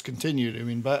records continued. I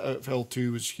mean, Bat Out of Hell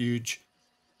 2 was huge.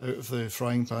 Out of the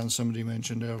Frying Pan, somebody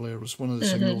mentioned earlier, was one of the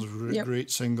singles, great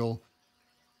single.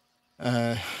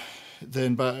 Then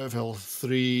Bat Out of Hell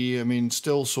 3, I mean,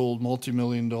 still sold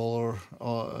multi-million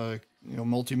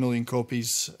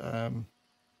copies.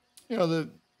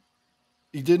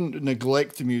 He didn't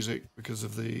neglect the music because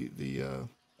of the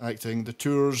acting, the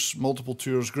tours, multiple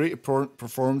tours, great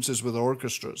performances with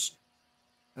orchestras.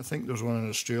 I think there's one in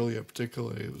Australia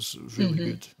particularly. It was really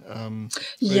good.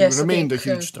 Yes, he remained a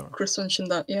huge star. Chris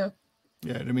mentioned that, yeah.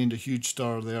 Yeah, it remained a huge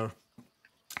star there.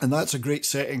 And that's a great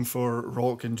setting for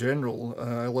rock in general.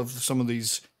 I love some of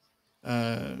these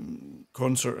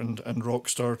concert and rock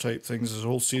star type things. There's a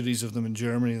whole series of them in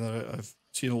Germany that I've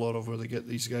seen a lot of, where they get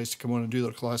these guys to come on and do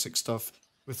their classic stuff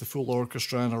with the full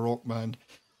orchestra and a rock band.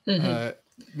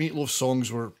 Meat Loaf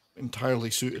songs were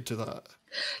entirely suited to that.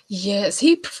 Yes,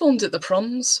 he performed at the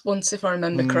Proms once, if I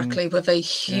remember correctly, with a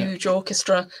huge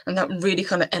orchestra, and that really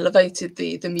kind of elevated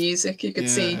the music. You could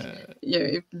see,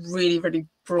 it really, really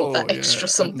brought that extra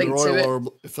something to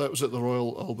it. If that was at the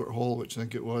Royal Albert Hall, which I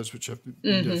think it was, which I've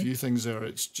been to a few things there,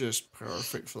 it's just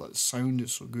perfect for that. Sound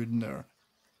is so good in there.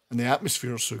 And the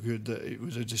atmosphere is so good that it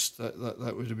was just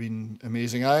that would have been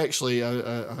amazing. I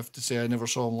have to say, I never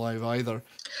saw him live either.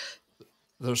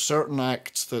 There's certain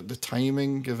acts that the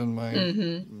timing, given my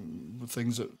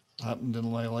things that happened in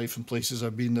my life and places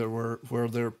I've been there, where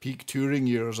their peak touring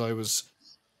years, I was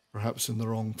perhaps in the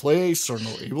wrong place or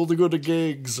not able to go to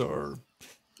gigs, or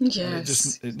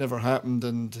it never happened,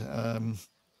 and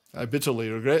I bitterly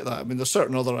regret that. I mean, there's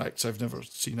certain other acts I've never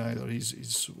seen either.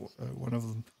 He's one of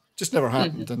them. Just never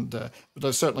happened, and but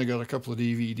I've certainly got a couple of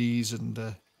DVDs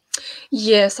and.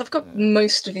 Yes, I've got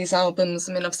most of his albums.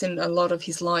 I mean, I've seen a lot of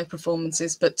his live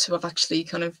performances, but to have actually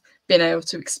kind of been able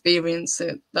to experience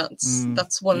it,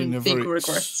 that's one big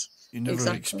regret. You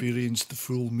never experienced the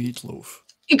full Meat Loaf.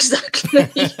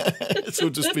 Exactly. So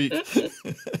to speak.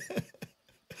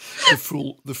 The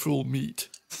full meat.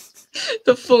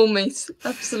 The full meat,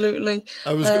 absolutely.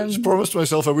 I was promised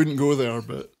myself I wouldn't go there,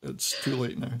 but it's too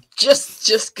late now.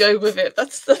 Just go with it.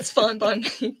 That's fine by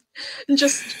me. And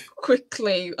just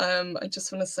quickly, I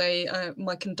just want to say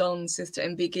my condolences to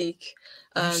MB Geek.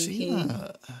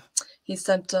 He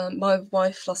said, my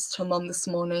wife lost her mum this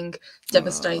morning.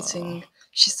 Devastating.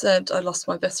 She said, I lost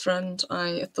my best friend.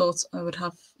 I thought I would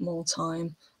have more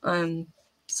time. I'm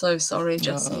so sorry,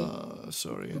 Jesse.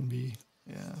 Sorry, MB.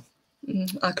 Yeah.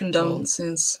 Our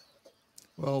condolences.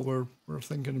 Well, we're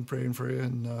thinking and praying for you,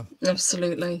 and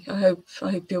Absolutely. I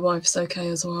hope your wife's okay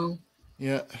as well.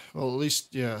 yeah. Well, at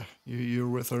least you're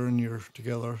with her and you're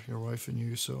together, your wife and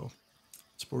you, so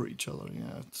support each other.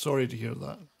 Yeah. Sorry to hear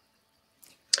that.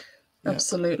 Yeah.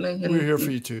 Absolutely. We're And here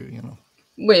for you too. You know.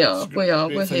 we It's are. a We're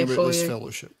great thing here about for this you.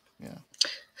 fellowship. Yeah.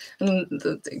 And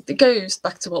it goes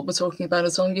back to what we're talking about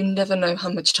as well. You never know how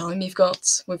much time you've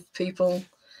got with people.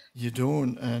 You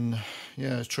don't, and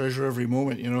yeah, treasure every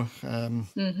moment. You know,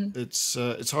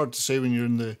 it's hard to say when you're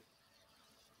in the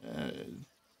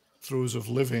throes of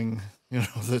living. You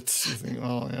know that you think,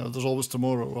 oh, yeah, there's always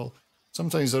tomorrow. Well,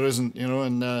 sometimes there isn't. You know,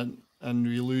 and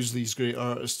we lose these great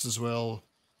artists as well.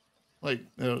 Like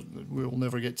we'll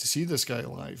never get to see this guy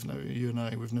live. Now, you and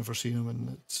I, we've never seen him,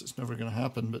 and it's never going to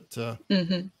happen. But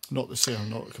not to say I'm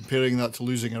not comparing that to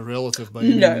losing a relative by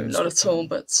any No, means. not at all.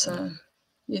 But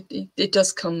it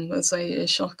does come as a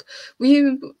shock. Were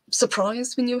you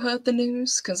surprised when you heard the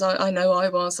news? Because I know I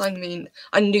was. I mean,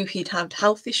 I knew he'd had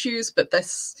health issues, but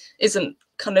this isn't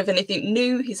kind of anything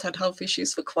new. He's had health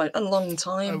issues for quite a long I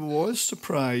time. was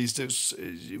surprised.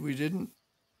 We didn't.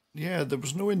 Yeah, there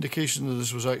was no indication that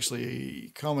this was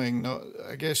actually coming. No,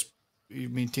 I guess he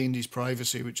maintained his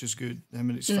privacy, which is good. Him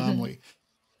and his family.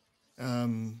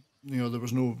 You know, there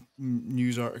was no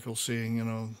news article saying, you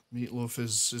know, Meat Loaf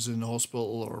is in the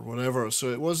hospital or whatever.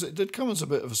 So it did come as a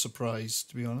bit of a surprise,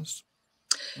 to be honest.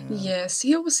 Yes,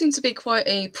 he always seemed to be quite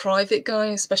a private guy,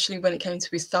 especially when it came to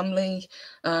his family.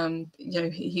 You know,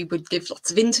 he would give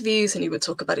lots of interviews and he would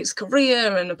talk about his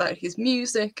career and about his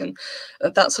music and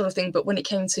that sort of thing. But when it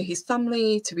came to his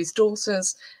family, to his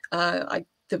daughters,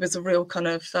 there was a real kind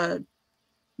of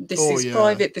this Oh is yeah,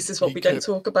 private, this is what he we don't kept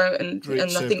talk about, and great I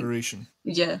think separation.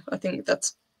 I think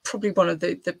that's probably one of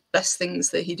the best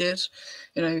things that he did.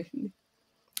 You know,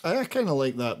 I kind of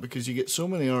like that because you get so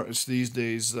many artists these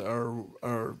days that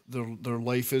are their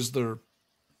life is their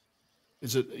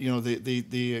is it you know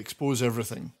they expose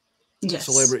everything. yes,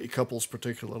 Celebrity couples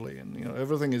particularly, and you know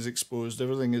everything is exposed,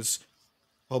 everything is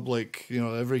public. You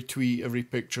know every tweet, every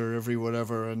picture, every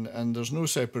whatever, and there's no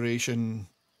separation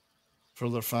for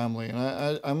their family.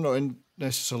 And I'm not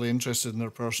necessarily interested in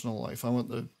their personal life. I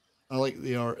like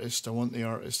the artist. I want the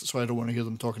artist. That's why I don't want to hear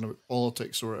them talking about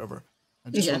politics or whatever. I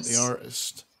just want the yes.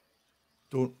 artist.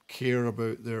 Don't care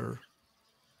about their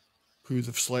who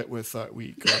they've slept with that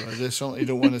week, or I just certainly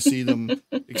don't want to see them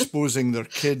exposing their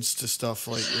kids to stuff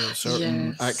like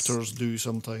certain Yes. actors do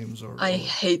sometimes. I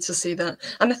hate to see that.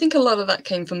 And I think a lot of that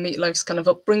came from Meat Loaf's kind of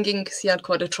upbringing because he had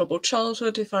quite a troubled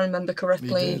childhood, if I remember He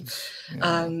correctly. did,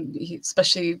 yeah.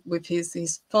 Especially with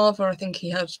his father, I think he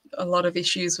had a lot of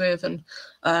issues with, and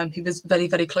he was very,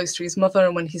 very close to his mother.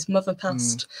 And when his mother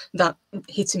passed, that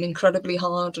hit him incredibly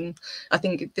hard. And I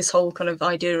think this whole kind of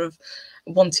idea of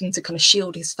wanting to kind of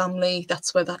shield his family,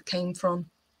 that's where that came from.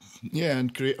 Yeah,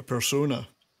 and create a persona.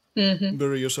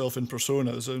 Bury yourself in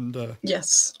personas, and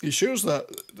Yes. he shares that.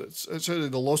 It's really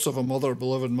the loss of a mother,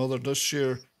 beloved mother, does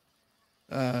share.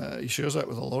 He shares that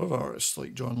with a lot of artists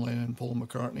like John Lennon, Paul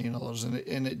McCartney, and others, and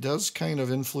it does kind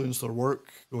of influence their work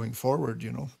going forward.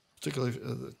 You know, particularly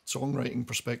the songwriting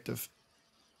perspective.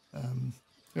 You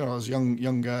know, as a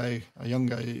young guy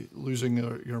losing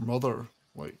your mother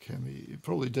like him, he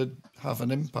probably did have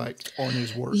an impact on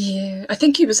his work. Yeah, I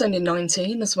think he was only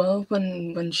 19 as well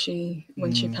when she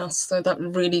passed, so that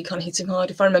really kind of hit him hard.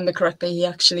 If I remember correctly, he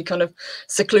actually kind of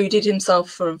secluded himself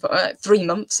for 3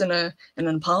 months in an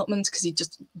apartment because he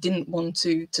just didn't want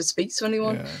to speak to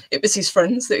anyone. Yeah, It was his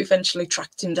friends that eventually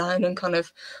tracked him down and kind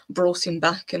of brought him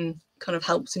back and kind of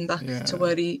helped him back to yeah.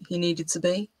 where he needed to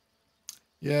be.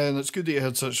 Yeah, and it's good that you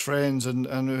had such friends, and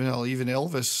well, even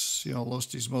Elvis, you know,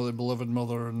 lost his beloved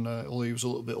mother, and although he was a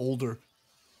little bit older,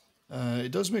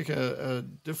 it does make a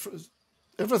difference.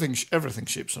 Everything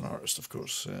shapes an artist, of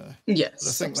course, but I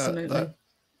Yes, think that absolutely.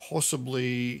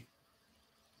 possibly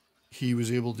he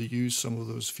was able to use some of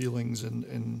those feelings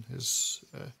in his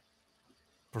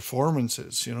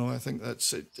performances. You know, I think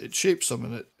that's it. It shapes them,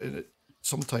 and it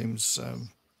sometimes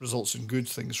results in good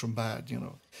things from bad. You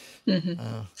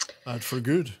know, bad for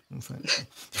good, in fact.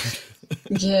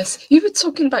 Yes, you were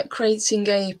talking about creating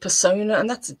a persona, and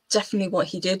that's definitely what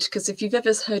he did. Because if you've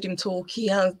ever heard him talk, he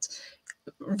had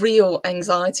real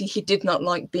anxiety. He did not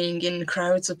like being in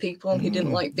crowds of people. He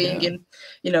didn't like being Yeah.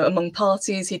 in, among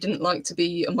parties. He didn't like to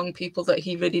be among people that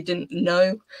he really didn't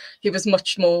know. He was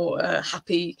much more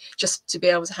happy just to be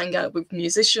able to hang out with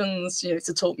musicians,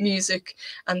 to talk music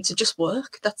and to just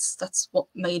work. That's what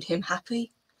made him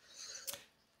happy.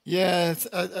 Yeah,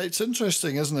 it's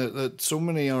interesting, isn't it, that so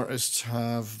many artists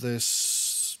have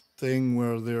this thing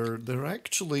where they're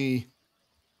actually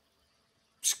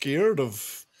scared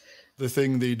of the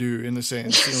thing they do in a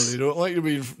sense. You know, they don't like to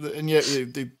be, and yet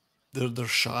they're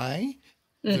shy.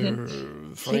 They're He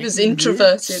was frightening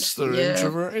introverted. dudes. They're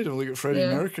introverted. Look at Freddie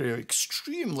Mercury, an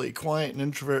extremely quiet and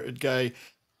introverted guy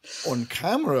on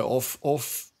camera,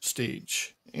 off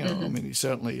stage. You know, I mean, he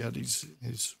certainly had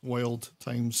his wild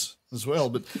times as well.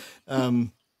 But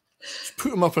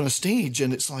put him up on a stage,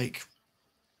 and it's like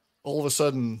all of a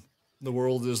sudden the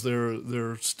world is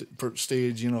their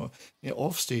stage. You know,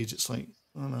 off stage, it's like,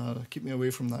 oh no, keep me away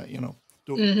from that. You know,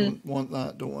 don't want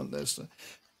that. Don't want this.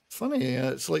 Funny,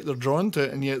 it's like they're drawn to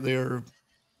it, and yet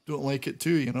don't like it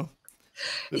too, you know?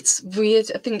 It's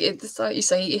weird. I think it's like you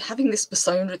say, having this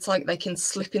persona, it's like they can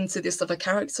slip into this other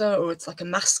character, or it's like a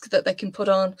mask that they can put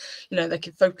on. You know, they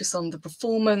can focus on the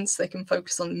performance, they can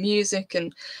focus on the music,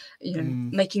 and, you know,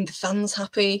 making the fans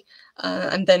happy.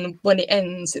 And then when it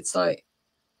ends, it's like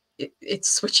it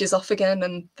switches off again,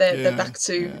 and they're back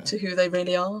to who they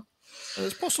really are.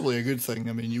 It's possibly a good thing.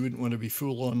 I mean, you wouldn't want to be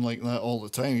full on like that all the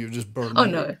time. You would just burn out. Oh,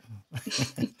 no.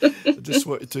 I just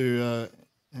wanted to,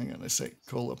 hang on a sec,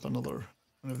 call up another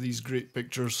one of these great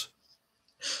pictures.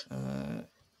 Just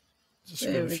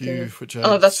got a few, which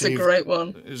I that's saved. A great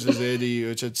one. This is Eddie,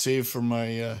 which I'd saved for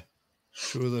my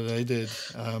show that I did.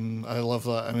 I love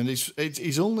that. I mean,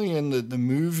 he's only in the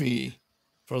movie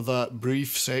for that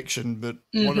brief section, but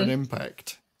what an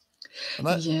impact. And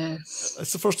that's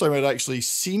the first time I'd actually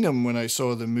seen him when I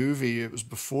saw the movie. It was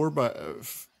before I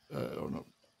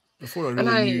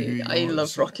really knew who he was. I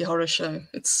love Rocky Horror Show.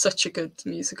 It's such a good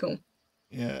musical.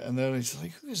 Yeah, and then he's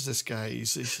like, who is this guy?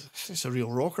 He's a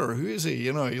real rocker. Who is he?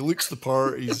 You know, he looks the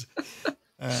part. He's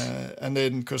and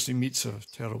then, of course, he meets a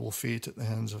terrible fate at the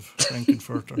hands of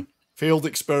Frankenfurter. Failed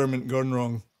experiment gone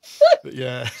wrong. But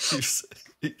yeah,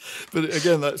 but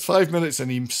again, that's 5 minutes and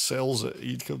he sells it.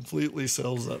 He completely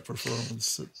sells that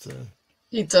performance.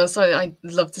 He does. I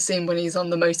love the scene when he's on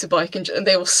the motorbike and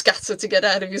they all scatter to get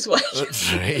out of his way.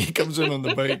 That's right. He comes in on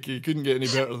the bike. You couldn't get any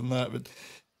better than that. But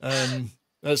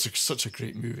that's such a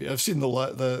great movie. I've seen the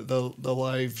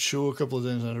live show a couple of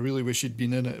times, and I really wish he'd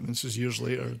been in it. I mean, this is years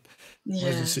later. I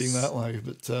wasn't seeing that live,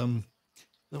 but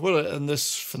and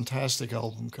this fantastic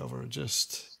album cover,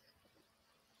 just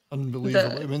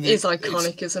unbelievable. I mean, it's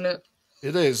iconic, isn't it?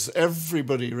 It is.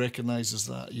 Everybody recognizes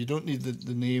that. You don't need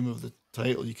the name of the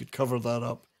title. You could cover that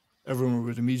up. Everyone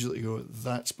would immediately go,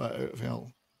 "That's Bat Out of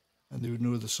Hell," and they would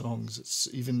know the songs. It's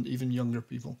even younger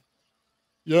people.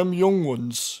 Young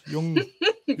ones, young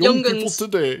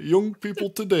people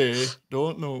today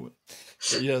don't know.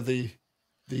 But yeah, the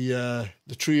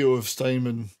trio of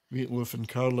Steinman, Meat Loaf, and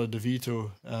Carla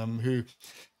DeVito, who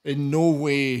in no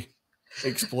way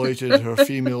exploited her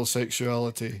female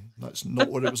sexuality. That's not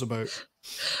what it was about.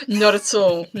 Not at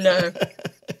all. No,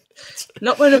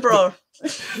 not when a bra.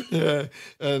 Yeah,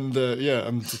 and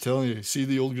I'm telling you, see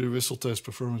the old Grey Whistle Test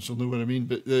performance, you'll know what I mean.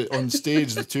 But on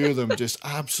stage, the two of them just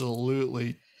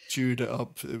absolutely chewed it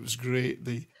up. It was great.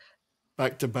 The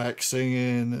back-to-back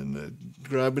singing and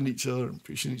grabbing each other and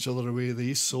pushing each other away.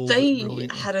 They sold it brilliantly.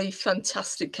 They had a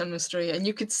fantastic chemistry, and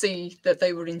you could see that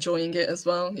they were enjoying it as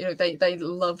well. You know, they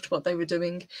loved what they were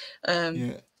doing.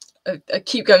 I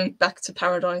keep going back to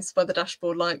Paradise by the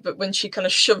Dashboard Light, but when she kind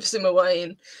of shoves him away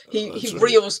and he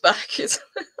reels back.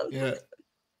 Yeah,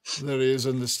 there he is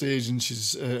on the stage, and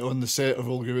she's on the set of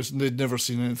Old Grey Whistle, and they'd never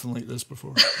seen anything like this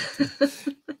before.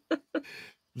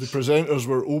 The presenters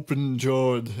were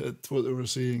open-jawed at what they were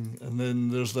seeing, and then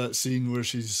there's that scene where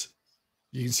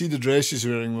you can see the dress she's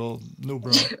wearing, well, no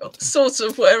bra. Sort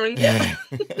of wearing, yeah.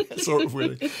 Sort of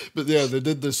wearing. But yeah, they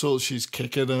did this whole, she's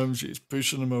kicking him, she's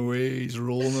pushing him away, he's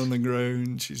rolling on the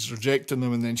ground, she's rejecting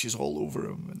him, and then she's all over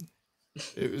him. And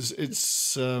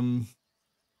it's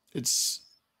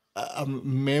a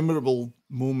memorable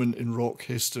moment in rock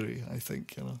history, I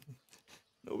think. You know,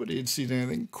 nobody had seen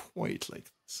anything quite like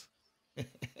this.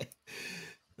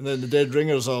 And then the Dead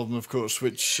Ringers album, of course,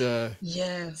 which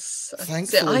yes,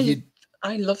 thankfully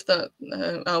I love that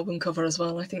album cover as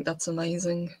well. I think that's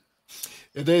amazing.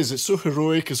 It is. It's so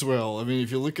heroic as well. I mean, if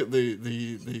you look at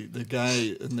the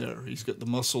guy in there, he's got the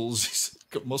muscles. He's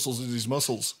got muscles in his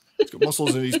muscles. He's got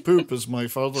muscles in his poop, as my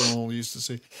father-in-law used to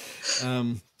say.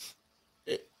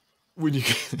 When you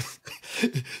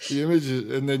the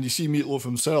images, and then you see Meat Loaf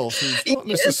himself, who's not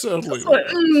necessarily.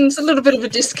 There's a little bit of a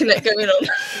disconnect going on.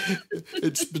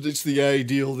 But it's the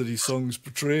ideal that his songs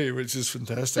portray, which is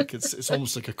fantastic. It's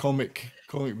almost like a comic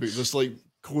book. There's like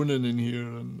Conan in here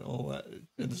and all that.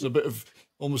 And there's a bit of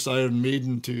almost Iron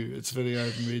Maiden too. It's very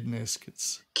Iron Maiden-esque.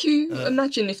 Can you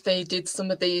imagine if they did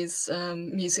some of these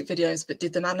music videos but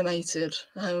did them animated?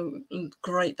 How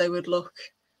great they would look.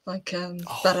 Like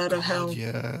Bat Out of Hell.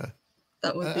 Yeah.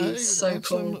 That would be so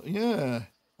cool. Yeah,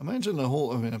 imagine the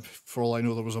whole. I mean, for all I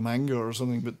know, there was a manga or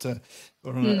something, but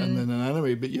and then an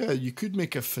anime. But yeah, you could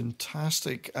make a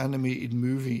fantastic animated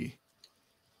movie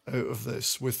out of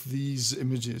this with these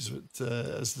images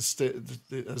as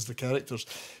the characters.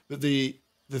 But the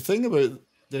thing about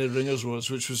the Ringers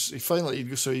which was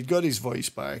he'd got his voice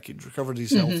back, he'd recovered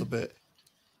his health a bit.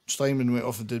 Steinman went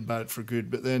off and did Bad for Good,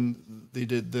 but then they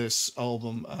did this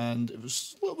album, and it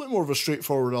was a little bit more of a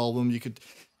straightforward album. You could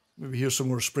maybe hear some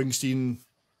more Springsteen,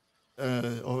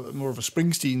 or more of a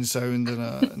Springsteen sound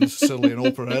than necessarily an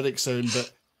operatic sound.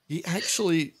 But he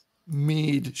actually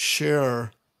made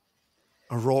Cher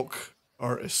a rock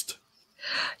artist.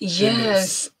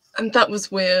 Yes, and that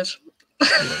was weird.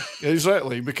 Yeah,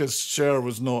 exactly, because Cher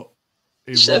was not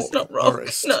a rock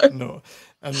artist. No.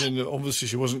 And then obviously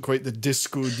she wasn't quite the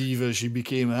disco diva she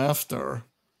became after,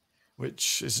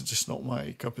 which is just not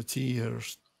my cup of tea. Her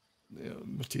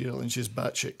material, and she's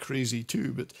batshit crazy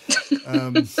too. But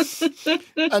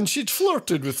and she'd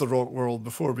flirted with the rock world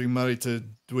before, being married to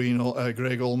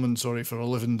Greg Allman, for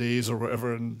 11 days or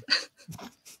whatever, and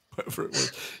whatever it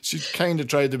was. She kind of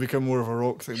tried to become more of a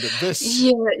rock thing, but this...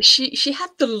 Yeah, she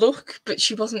had the look, but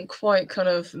she wasn't quite kind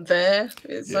of there.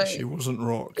 It's like she wasn't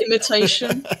rock.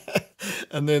 Imitation.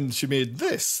 And then they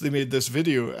made this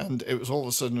video, and it was all of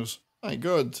a sudden, my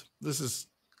God, this is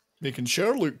making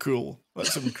Cher look cool.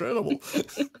 That's incredible.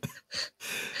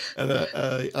 And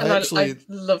I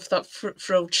love that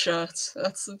frilled shirt.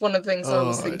 That's one of the things I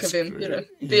always think of him, great.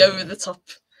 The over the top.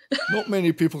 Not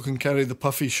many people can carry the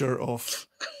puffy shirt off.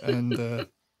 And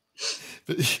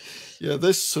but yeah,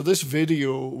 this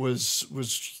video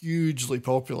was hugely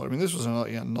popular. I mean, this was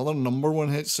another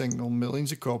 #1 hit single,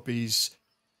 millions of copies.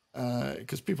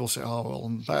 Because people say, "Oh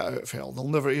well, Bat Out of Hell,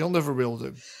 he'll never be able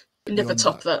to never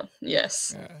top that."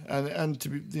 Yes, yeah. And to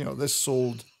be, this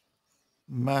sold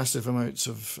massive amounts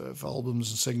of albums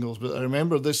and singles. But I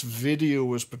remember this video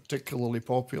was particularly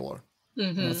popular.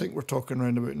 And I think we're talking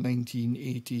around about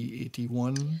 1980,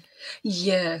 81.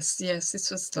 Yes,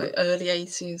 this was like early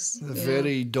 80s. The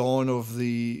very dawn of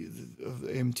the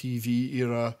MTV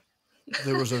era.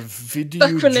 There was a video.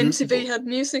 Back when MTV had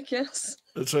music, yes.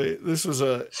 That's right. This was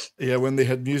when they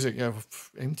had music. Yeah,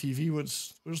 MTV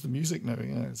where's the music now?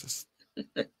 Yeah, it's just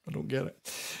I don't get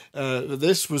it.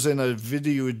 This was in a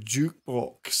video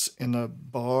jukebox in a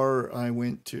bar I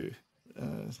went to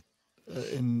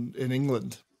in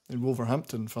England, in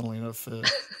Wolverhampton, funnily enough,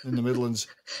 in the Midlands,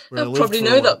 where I lived. Probably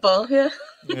know that bar, yeah.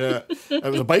 Yeah, it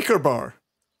was a biker bar.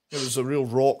 It was a real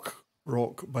rock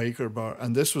biker bar,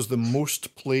 and this was the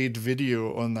most played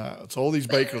video on that. It's all these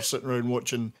bikers sitting around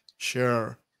watching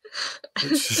Cher,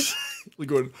 which is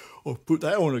going, "Oh, put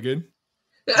that on again.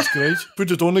 That's great.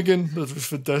 Put it on again. That was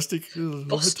fantastic."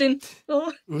 Boston.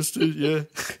 Boston, yeah.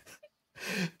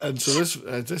 And so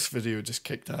this video just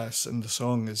kicked ass, and the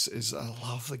song is I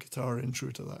love the guitar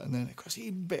intro to that, and then of course he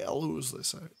bellows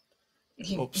this out.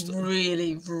 He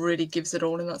really, really gives it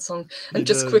all in that song. And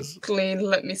just quickly,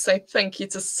 let me say thank you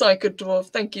to Psycho Dwarf.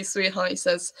 Thank you, sweetheart. He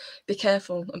says, "Be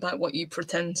careful about what you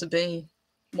pretend to be."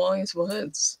 Wise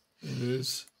words. It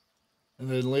is.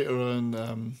 And then later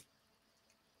on,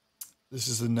 this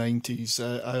is the 90s.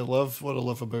 What I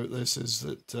love about this is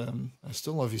that I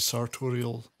still love his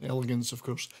sartorial elegance, of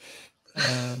course.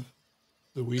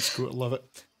 The waistcoat, I love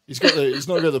it. He's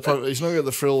not got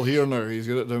the frill here now. He's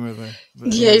got it down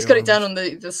with he's got it down on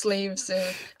the sleeves.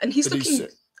 And he's looking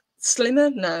slimmer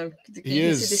now. He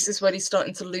is. This is where he's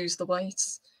starting to lose the weight.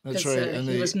 That's right. And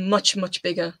he was much, much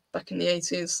bigger back in the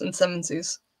 80s and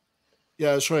 70s.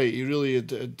 Yeah, that's right. He really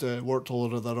had worked a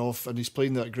lot of that off, and he's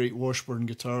playing that great Washburn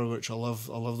guitar, which I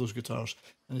love. I love those guitars,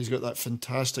 and he's got that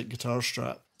fantastic guitar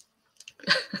strap.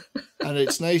 And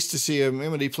it's nice to see him. I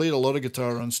mean, he played a lot of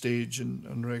guitar on stage and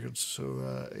on records,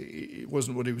 so it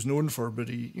wasn't what he was known for. But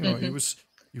he was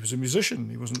a musician.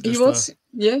 He wasn't just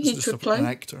an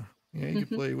actor. Yeah, he could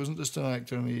play. He wasn't just an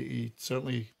actor, and he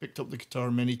certainly picked up the guitar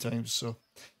many times. So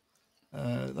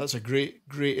that's a great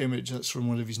image. That's from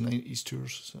one of his 90s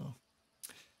tours.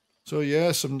 So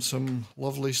yeah, some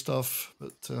lovely stuff.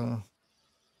 But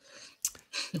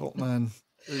top man,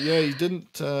 yeah, he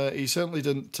didn't. He certainly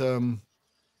didn't.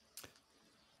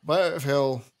 Bat Out of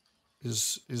Hell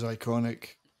is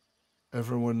iconic.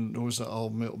 Everyone knows that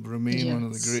album. It'll remain one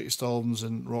of the greatest albums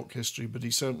in rock history. But he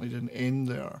certainly didn't end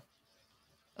there.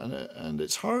 And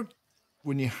it's hard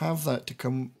when you have that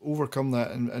to overcome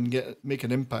that and make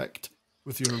an impact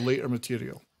with your later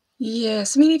material.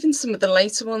 Yes, I mean, even some of the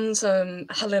later ones,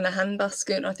 Hell in a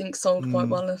Handbasket, I think sold quite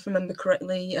well, if I remember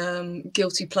correctly.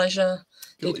 Guilty Pleasure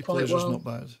did quite well. Not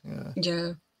bad. Yeah.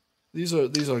 Yeah. These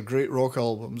are great rock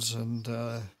albums, and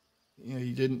you know,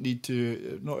 you didn't need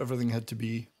to. Not everything had to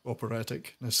be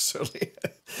operatic necessarily.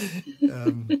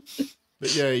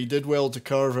 But yeah, he did well to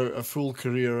carve out a full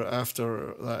career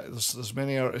after that. There's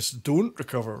many artists don't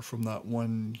recover from that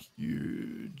one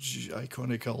huge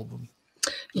iconic album.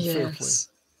 So Yes.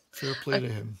 fair play to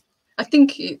him. I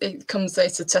think it comes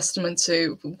as a testament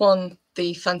to, one,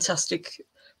 the fantastic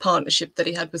partnership that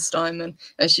he had with Steinman.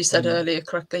 As you said earlier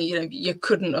correctly, you know, you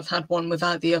couldn't have had one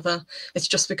without the other. It's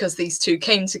just because these two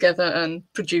came together and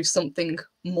produced something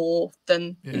more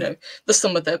than, you know, the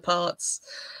sum of their parts.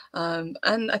 And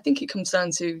I think it comes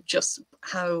down to just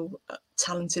how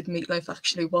talented Meat Loaf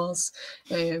actually was.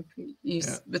 You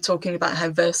were talking about how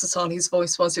versatile his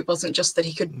voice was. It wasn't just that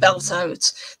he could belt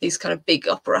out these kind of big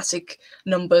operatic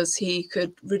numbers. He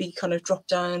could really kind of drop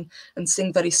down and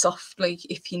sing very softly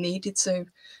if he needed to.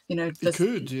 You know, he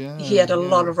could, he had a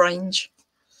lot of range.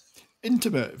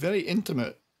 Intimate, very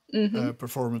intimate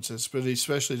performances, but he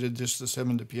especially did just the him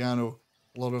and the piano,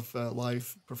 a lot of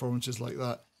live performances like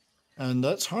that. And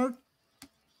that's hard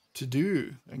to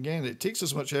do. Again, it takes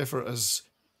as much effort as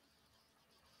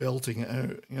belting it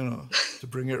out, you know, to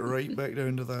bring it right back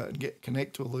down to that and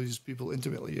connect with all these people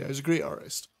intimately. Yeah, he's a great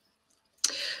artist.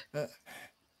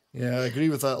 Yeah, I agree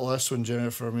with that last one,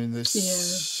 Jennifer. I mean,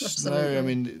 this now, I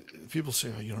mean, people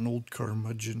say, oh, you're an old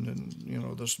curmudgeon, and, you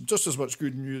know, there's just as much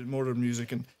good modern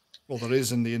music, and, well, there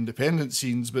is in the independent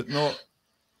scenes, but not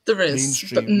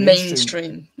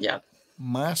mainstream. Yeah.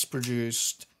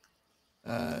 Mass-produced,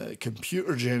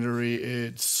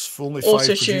 computer-generated, only 5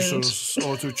 producers,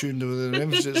 auto-tuned within an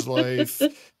image's life,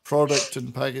 product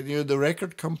and package. You know, the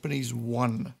record companies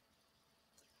won.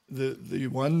 They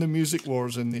won the music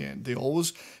wars in the end. They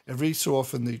always, every so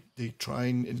often, they try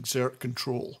and exert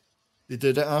control. They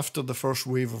did it after the first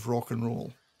wave of rock and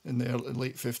roll in the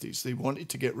late 50s. They wanted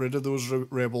to get rid of those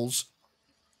rebels,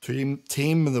 tame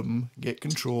them, get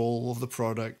control of the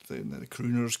product. Then the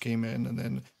crooners came in, and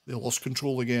then they lost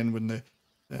control again when the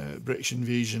British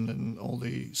invasion and all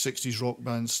the 60s rock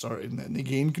bands started. And then they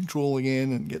gained control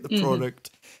again and get the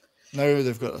product. Now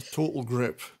they've got a total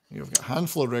grip. You've got a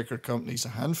handful of record companies, a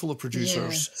handful of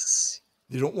producers. Yes.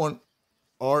 They don't want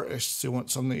artists. They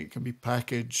want something that can be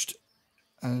packaged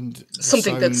and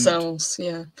something that sells.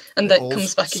 Yeah, and that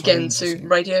comes back again to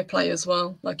radio play as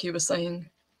well, like you were saying.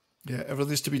 Yeah,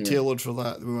 everything's to be tailored for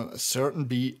that. We want a certain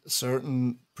beat, a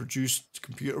certain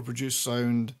computer-produced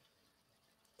sound,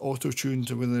 auto-tuned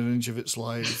to within an inch of its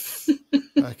life,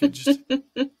 packaged.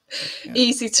 Yeah.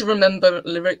 Easy to remember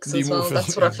lyrics as well.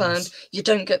 That's what I found. You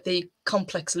don't get the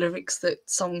complex lyrics that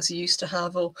songs used to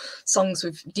have, or songs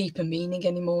with deeper meaning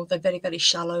anymore. They're very, very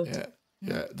shallow.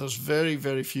 Yeah. There's very,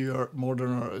 very few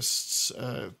modern artists.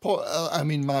 I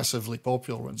mean, massively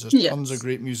popular ones. There's tons of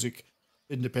great music,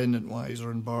 independent-wise,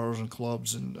 or in bars and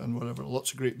clubs and whatever.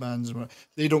 Lots of great bands.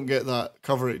 They don't get that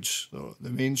coverage, though. The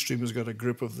mainstream has got a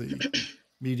grip of the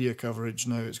media coverage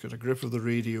now. It's got a grip of the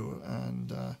radio,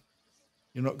 and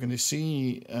you're not going to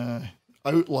see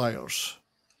outliers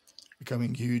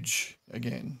becoming huge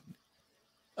again.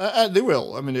 They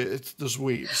will. I mean, there's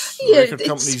waves.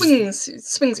 It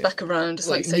swings back around. It's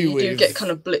like say you do get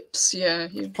kind of blips. Yeah,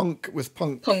 punk, for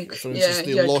instance,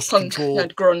 they lost control. You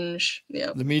had grunge.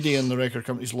 Yeah, the media and the record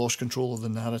companies lost control of the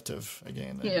narrative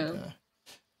again.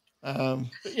 And,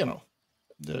 but you know,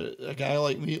 a guy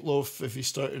like Meat Loaf, if he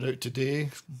started out today,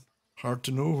 hard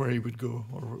to know where he would go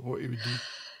or what he would do.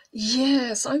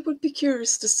 Yes, I would be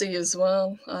curious to see as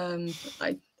well.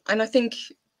 I think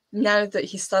now that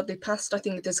he's sadly passed, I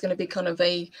think there's going to be kind of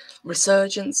a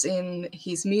resurgence in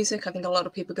his music. I think a lot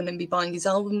of people are going to be buying his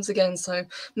albums again. So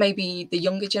maybe the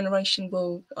younger generation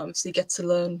will obviously get to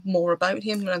learn more about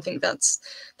him. And I think that's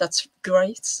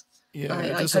great. Yeah,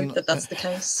 I hope that that's the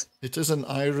case. It is an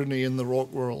irony in the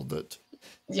rock world that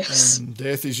yes,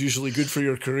 death is usually good for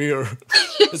your career.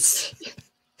 Yes.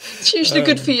 It's usually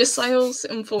good for your sales,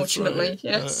 unfortunately. Right.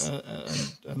 Yes.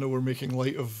 I know we're making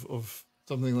light of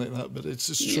something like that, but it's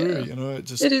just true. You know, it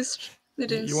is.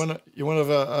 You want to have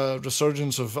a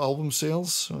resurgence of album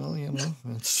sales? Well, you know,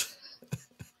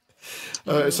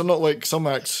 it's not like some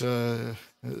acts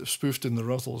spoofed in the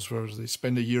Ruttles where they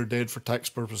spend a year dead for tax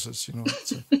purposes. You know,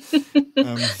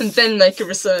 and then make a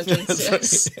resurgence.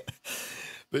 Yes. Right.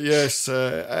 But yes,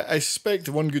 I suspect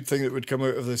one good thing that would come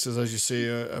out of this is, as you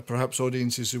say, perhaps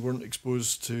audiences who weren't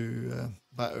exposed to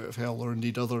Bat Out of Hell or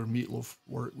indeed other Meat Loaf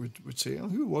work would say, oh,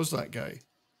 who was that guy?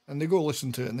 And they go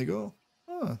listen to it and they go,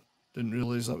 oh, didn't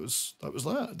realise that was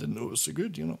that. I didn't know it was so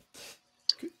good, you know.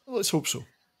 Let's hope so.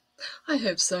 I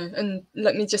hope so. And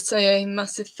let me just say a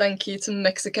massive thank you to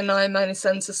Mexican Iron Man. He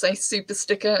sends us a super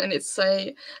sticker and it's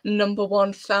a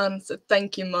 #1 fan. So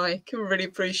thank you, Mike. I really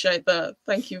appreciate that.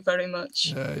 Thank you very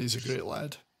much. Yeah, he's a great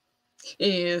lad.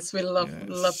 He is. We love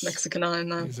Yes. Mexican Iron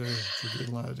Man. He's a good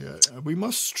lad, yeah. We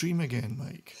must stream again,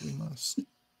 Mike. We must.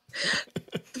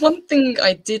 One thing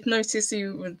I did notice,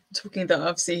 you were talking that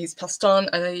obviously he's passed on.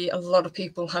 A lot of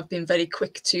people have been very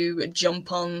quick to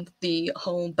jump on the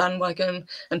whole bandwagon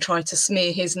and try to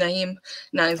smear his name.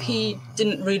 Now, he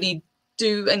didn't really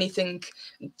do anything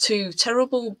too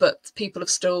terrible, but people have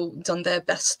still done their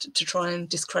best to try and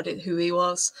discredit who he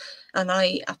was. And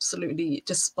I absolutely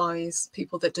despise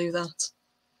people that do that.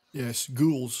 Yes,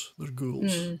 ghouls. They're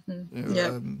ghouls. Mm-hmm.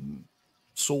 Yeah.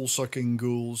 Soul-sucking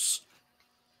ghouls.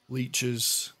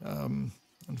 Leeches.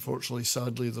 Unfortunately,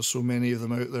 sadly, there's so many of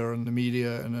them out there in the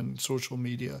media and in social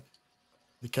media.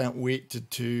 They can't wait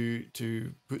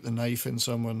to put the knife in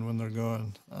someone when they're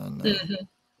gone. And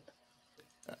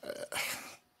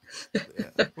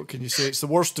what can you say? It's the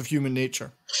worst of human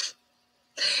nature.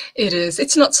 It is.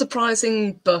 It's not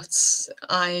surprising, but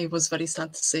I was very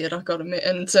sad to see it, I've got to admit.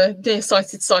 And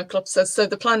Nearsighted Cyclops says, so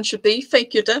the plan should be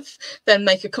fake your death, then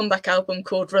make a comeback album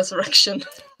called Resurrection.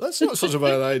 That's not such a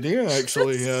bad idea,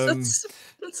 actually. That's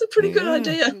a pretty good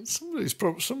idea.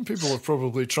 Some people have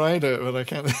probably tried it, but I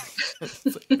can't.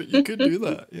 But you could do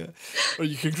that, yeah. Or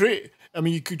you could create. I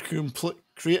mean, you could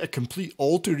create a complete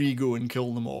alter ego and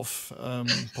kill them off,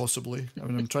 possibly. I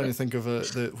mean, I'm trying to think of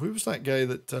who was that guy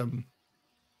that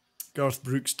Garth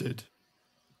Brooks did?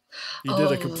 He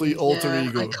did a complete alter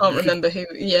ego. I can't remember who.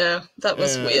 Yeah, that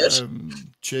was weird.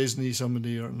 Chesney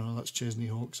somebody, or no, that's Chesney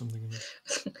Hawk something.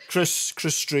 Chris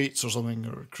Straits or something,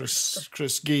 or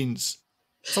Chris Gaines.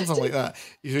 Something like that.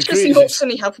 Chesney Hawk's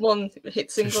only have one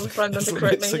hit single, if I remember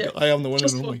correctly. Yeah. I am the one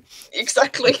and only.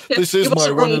 Exactly. This is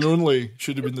my one and only.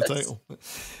 Should have been the title.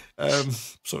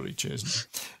 Sorry, Chesney.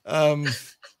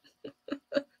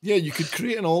 Yeah, you could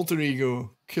create an alter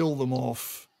ego, kill them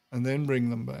off, and then bring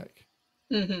them back.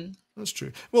 Mm-hmm. That's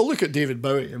true. Well, look at David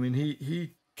Bowie. I mean,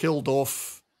 he killed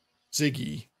off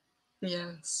Ziggy.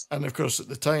 Yes. And of course, at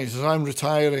the time, he says, I'm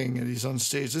retiring, and he's on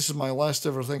stage. This is my last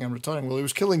ever thing. I'm retiring. Well, he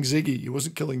was killing Ziggy. He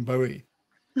wasn't killing Bowie.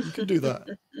 You could do that.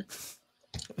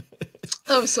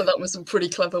 Oh, so that was a pretty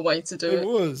clever way to do it. It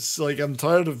was. Like, I'm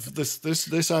tired of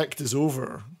this act is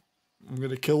over. I'm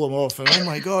going to kill him off. And oh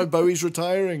my God, Bowie's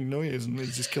retiring. No, he isn't.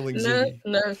 He's just killing Ziggy.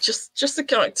 No, just the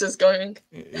characters going.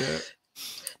 Yeah.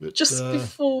 But, just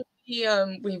before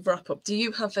we wrap up, do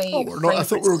you have a Oh, we're not. I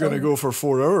thought we were going to go for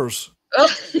 4 hours.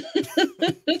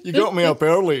 You got me up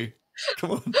early.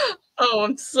 Come on. Oh,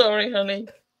 I'm sorry, honey.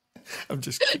 I'm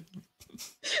just kidding.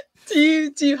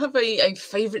 Do you have a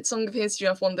favourite song of his? Do you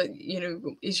have one that,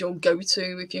 is your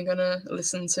go-to if you're going to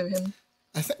listen to him?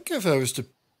 I think if I was to...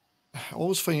 I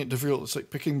always find it difficult. It's like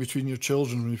picking between your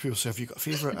children when people say, have you got a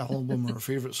favourite album or a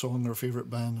favourite song or a favourite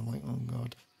band? I'm like, oh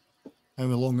God, how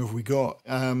long have we got?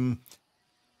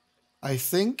 I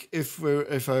think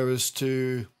if I was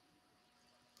to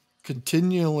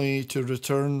continually to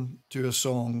return to a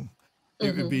song,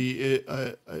 it would be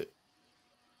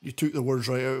you took the words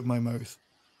right out of my mouth.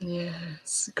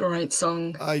 Yes, great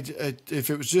song.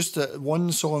 If it was just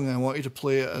one song, I wanted to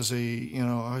play it as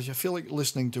I feel like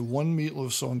listening to one Meat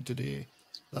Loaf song today.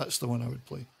 That's the one I would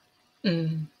play.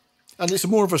 Mm. And it's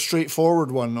more of a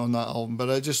straightforward one on that album, but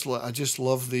I just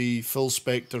love the Phil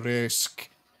Spector-esque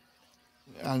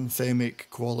anthemic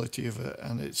quality of it,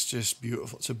 and it's just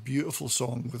beautiful. It's a beautiful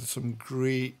song with some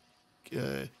great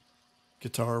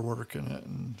guitar work in it,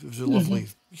 and it was a lovely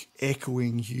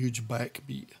echoing huge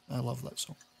backbeat. I love that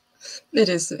song. It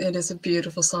is a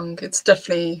beautiful song. It's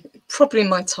definitely probably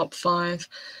my top 5.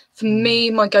 For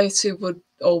me, my go-to would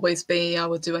always be I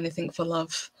Would Do Anything for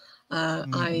Love.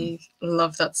 I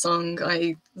love that song.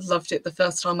 I loved it the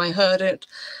first time I heard it.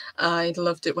 I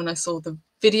loved it when I saw the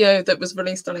video that was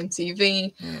released on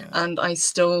MTV, and I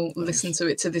still listen to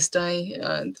it to this day.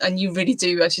 And you really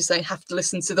do, as you say, have to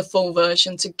listen to the full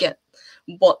version to get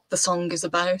what the song is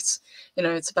about.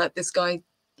 It's about this guy,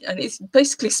 and it's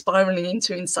basically spiraling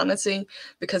into insanity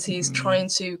because he's trying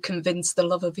to convince the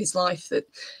love of his life that,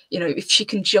 if she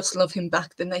can just love him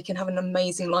back, then they can have an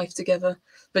amazing life together.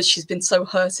 But she's been so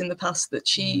hurt in the past that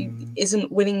she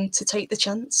isn't willing to take the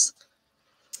chance.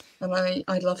 And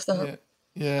I love that.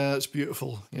 Yeah, it's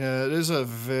beautiful. Yeah, it is a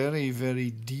very, very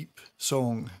deep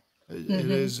song. It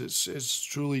is. It's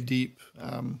truly deep.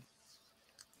 And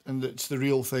it's the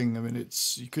real thing. I mean,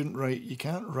 you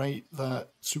can't write that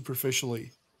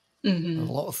superficially. A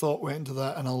lot of thought went into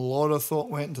that, and a lot of thought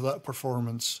went into that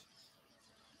performance.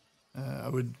 I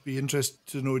would be interested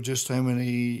to know just how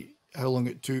many how long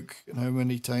it took and how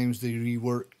many times they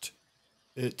reworked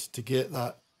it to get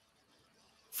that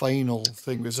final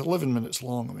thing. It was 11 minutes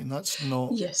long. I mean, that's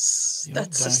not... Yes, you don't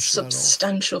that's a dash that off.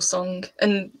 substantial song.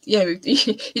 And, you know,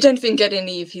 you don't even get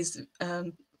any of his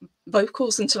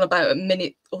vocals until about a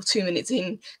minute or 2 minutes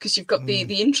in, because you've got the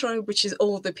intro, which is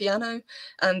all the piano,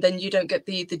 and then you don't get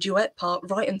the duet part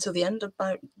right until the end,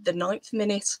 about the 9th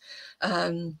minute,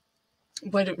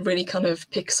 when it really kind of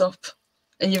picks up.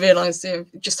 And you realise, you know,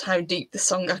 just how deep the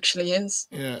song actually is.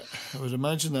 Yeah, I would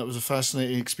imagine that was a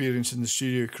fascinating experience in the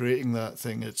studio creating that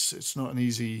thing. It's not an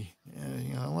easy,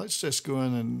 you know, let's just go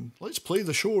in and let's play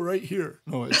the show right here.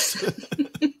 No, it's...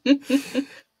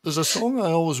 There's a song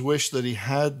I always wish that he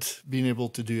had been able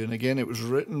to do, and again, it was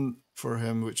written for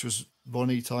him, which was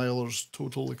Bonnie Tyler's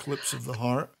Total Eclipse of the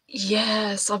Heart.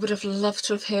 Yes, I would have loved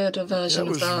to have heard a version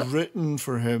of that. That was written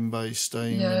for him by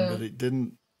Steinman, but it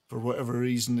didn't... For whatever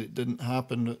reason, it didn't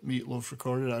happen at Meat Loaf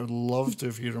recorded. I would love to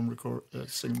have heard him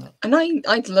sing that. And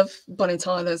I'd love Bonnie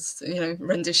Tyler's, you know,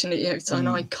 rendition. You know, it's an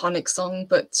iconic song,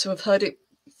 but to have heard it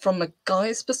from a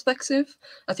guy's perspective,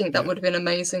 I think that would have been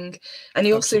amazing. And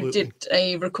he also did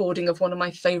a recording of one of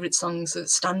my favourite songs,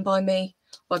 "Stand By Me"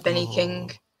 by Benny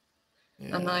King,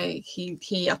 and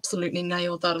he absolutely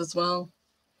nailed that as well.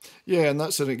 Yeah, and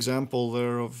that's an example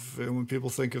there of when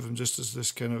people think of him just as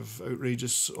this kind of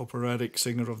outrageous operatic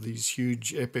singer of these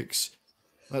huge epics.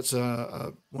 That's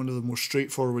one of the more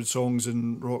straightforward songs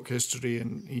in rock history,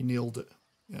 and he nailed it.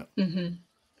 Yeah,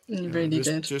 He really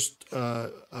did. Just a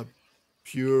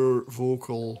pure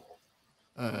vocal.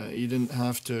 He didn't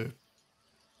have to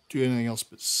do anything else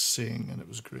but sing, and it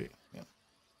was great. Yeah,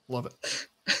 love it.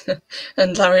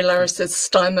 And Larry says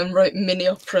Steinman wrote mini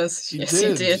operas. He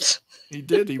did. He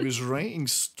did. He was writing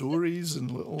stories and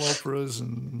little operas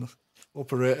and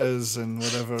operettas and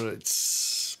whatever.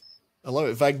 I love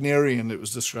it. Wagnerian, it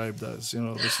was described as. You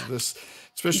know, this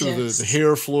especially with the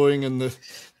hair flowing and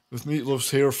with Meat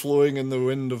Loaf's hair flowing in the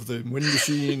wind of the wind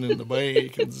machine and the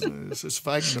bike. It's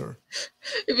Wagner.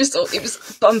 It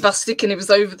was bombastic and it was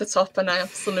over the top, and I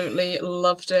absolutely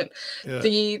loved it. Yeah.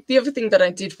 The other thing that I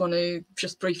did want to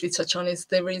just briefly touch on is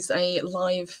there is a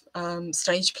live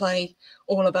stage play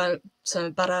all about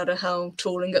Bat Out of Hell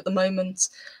touring at the moment.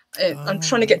 I'm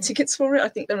trying to get tickets for it. I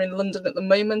think they're in London at the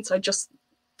moment. I just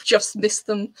missed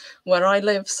them where I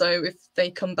live, so if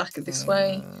they come back this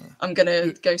way, I'm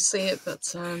gonna go see it.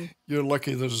 But you're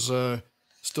lucky there's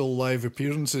still live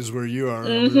appearances where you are.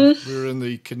 We're in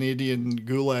the Canadian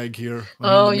gulag here.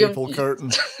 The Maple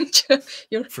Curtain.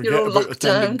 Forget all about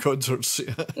attending down. Concerts.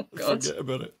 Forget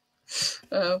about it.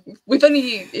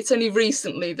 It's only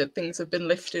recently that things have been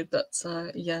lifted, but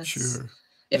yes. Sure.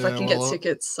 If I can get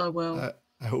tickets, I will.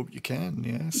 I hope you can,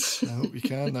 yes. I hope you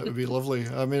can. That would be lovely.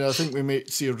 I mean, I think we may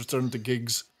see a return to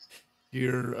gigs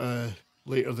here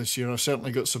later this year. I've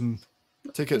certainly got some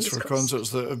tickets for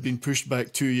concerts that have been pushed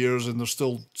back 2 years and they're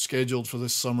still scheduled for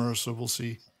this summer, so we'll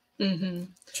see.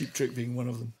 Cheap Trick being one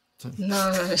of them.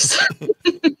 Nice.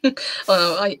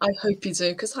 Well, I hope you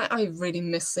do, because I really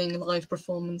miss seeing live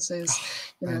performances.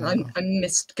 You know, I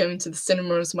missed going to the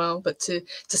cinema as well, but to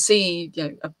see, you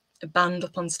know, a band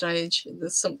up on stage,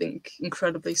 there's something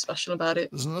incredibly special about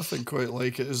it. There's nothing quite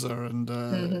like it, is there? And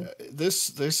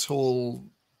this whole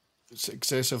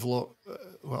excessive well,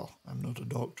 I'm not a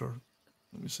doctor.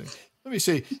 Let me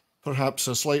say, perhaps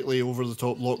a slightly over the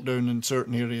top lockdown in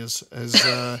certain areas has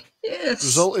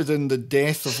resulted in the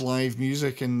death of live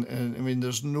music, and I mean,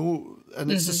 there's no,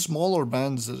 and it's the smaller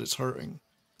bands that it's hurting.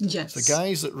 Yes, the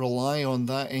guys that rely on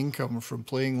that income from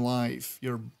playing live,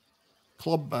 your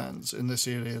club bands in this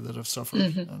area that have suffered.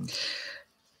 And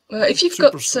well, if you've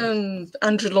got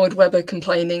Andrew Lloyd Webber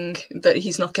complaining that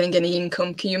he's not getting any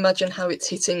income, can you imagine how it's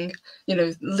hitting, you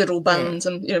know, little bands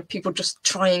and, you know, people just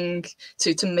trying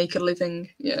to make a living?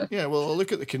 Yeah. Well,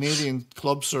 look at the Canadian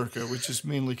club circuit, which is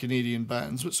mainly Canadian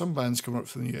bands, but some bands come up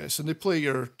from the US and they play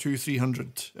your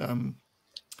 200-300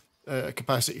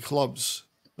 capacity clubs.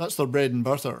 That's their bread and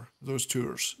butter, those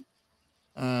tours.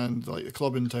 And like the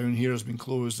club in town here has been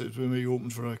closed. It's been maybe open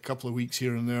for a couple of weeks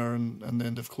here and there, and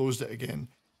then they've closed it again.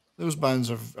 Those bands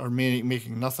are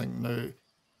making nothing now.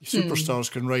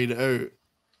 Superstars can ride it out,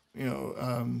 you know,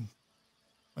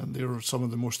 and they're some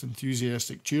of the most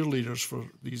enthusiastic cheerleaders for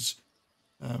these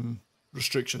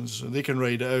restrictions. So they can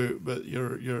ride it out, but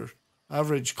your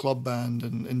average club band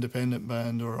and independent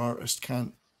band or artist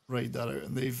can't ride that out,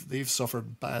 and they've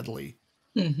suffered badly.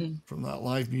 From that.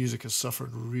 Live music has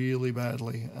suffered really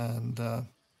badly, and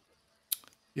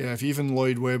if even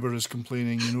Lloyd Webber is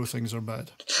complaining, you know things are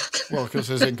bad. Well, because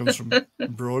his income's from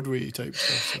Broadway type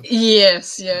stuff. So.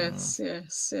 Yes.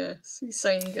 He's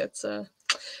saying that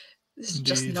there's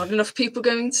just not enough people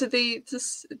going to the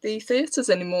theatres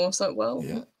anymore. So, well,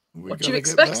 yeah, what do you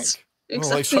expect? Exactly. Well,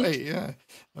 that's right. Yeah,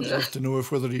 I'd love to know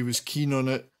whether he was keen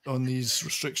on these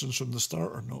restrictions from the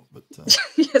start or not. But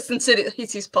yes, until it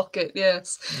hit his pocket.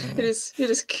 Yes, yeah. It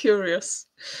is curious.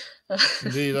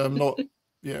 Indeed, I'm not.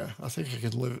 Yeah, I think I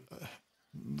can live.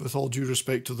 With all due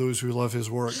respect to those who love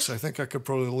his works, I think I could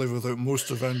probably live without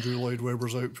most of Andrew Lloyd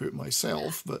Webber's output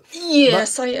myself. But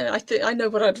yes, I know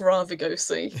what I'd rather go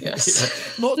see. Yes,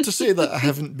 yeah. Not to say that I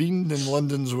haven't been in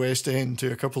London's West End to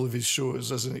a couple of his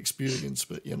shows as an experience,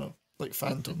 but like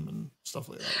Phantom and stuff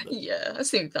like that. But yeah, I've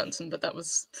seen Phantom, but that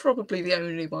was probably the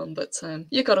only one. But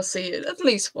you got to see it at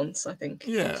least once, I think.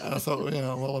 Yeah, I thought,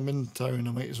 well, I'm in town,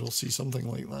 I might as well see something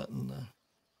like that. And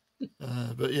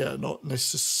but yeah, not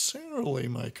necessarily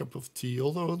my cup of tea.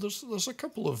 Although there's a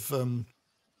couple of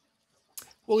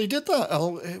well, he did that.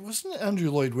 It wasn't Andrew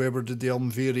Lloyd Webber did the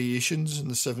album Variations in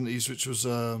the 70s, which was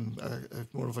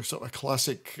more of a sort of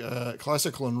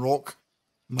classical and rock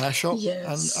mashup.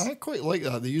 Yes. And I quite like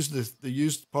that. They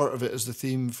used part of it as the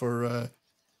theme for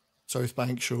South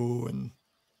Bank Show, and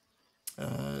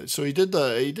so he did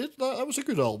that. That was a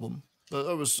good album.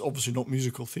 That was obviously not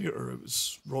musical theatre. It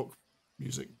was rock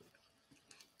music.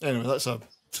 Anyway, that's a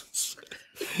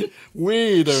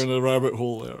way down a rabbit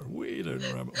hole there. Way down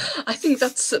a rabbit hole. I think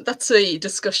that's a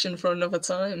discussion for another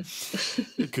time.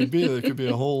 It could be. There could be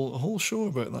a whole show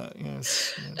about that.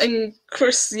 Yes. And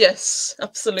Chris, yes,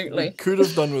 absolutely. We could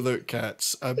have done without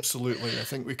cats. Absolutely. I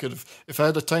think we could have. If I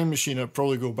had a time machine, I'd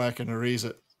probably go back and erase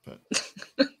it. But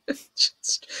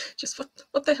just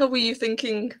what the hell were you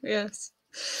thinking? Yes.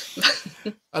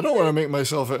 I don't want to make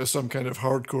myself out as some kind of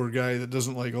hardcore guy that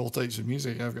doesn't like all types of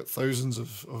music. I've got thousands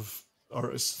of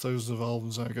artists, thousands of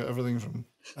albums. I've got everything from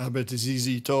ABBA to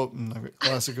ZZ Top, and I've got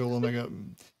classical, and I got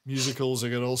musicals. I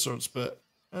got all sorts. But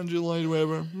Andrew Lloyd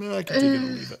Webber, I can take it or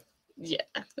leave it.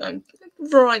 Yeah, I'm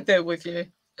right there with you.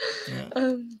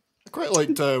 Yeah. I quite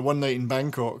liked One Night in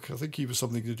Bangkok. I think he was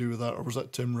something to do with that, or was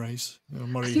that Tim Rice?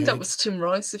 Murray I think that was Tim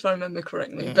Rice, if I remember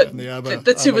correctly. Yeah, but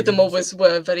the two of them always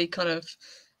were very kind of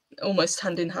almost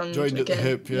hand in hand. Joined at the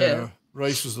hip, yeah.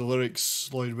 Rice was the lyrics,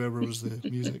 Lloyd Webber was the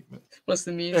music. But was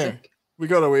the music. Yeah, we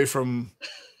got away from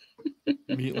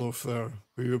Meat Loaf there.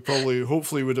 We would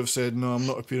hopefully would have said, no, I'm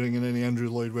not appearing in any Andrew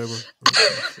Lloyd Webber.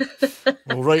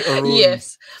 We'll write our own.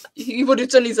 Yes, he would have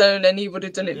done his own, and he would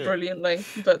have done it brilliantly.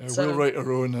 But we'll write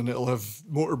our own, and it'll have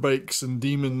motorbikes and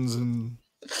demons and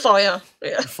fire,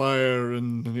 fire,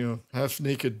 and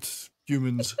half-naked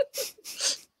humans.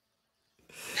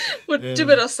 We'll do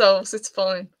it ourselves. It's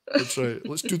fine. That's right.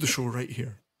 Let's do the show right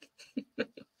here.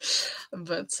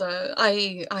 But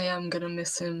I am gonna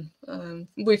miss him.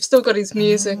 We've still got his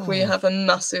music. We have a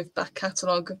massive back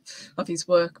catalogue of his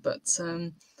work, but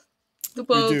the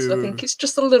world, I think, is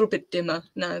just a little bit dimmer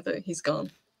now that he's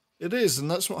gone. It is, and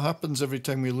that's what happens every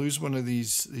time we lose one of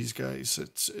these guys.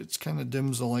 It's kind of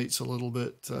dims the lights a little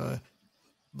bit. But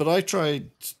what I try to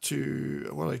do,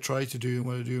 and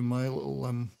what I do in my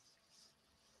little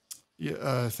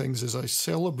things is I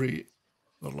celebrate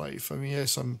their life. I mean,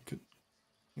 yes, I'm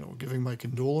giving my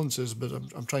condolences, but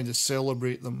I'm trying to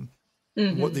celebrate them.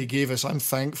 Mm-hmm. What they gave us. I'm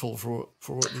thankful for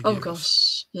what they gave us. Oh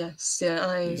gosh, yes, yeah,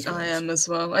 I am as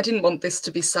well. I didn't want this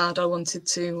to be sad. I wanted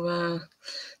to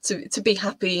be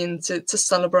happy and to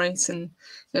celebrate, and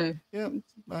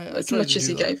as much as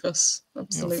he gave us.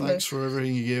 Absolutely. Thanks for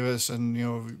everything he gave us, and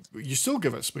you still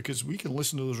give us, because we can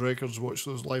listen to those records, watch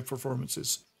those live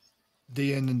performances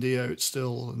day in and day out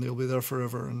still, and they'll be there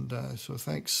forever. And so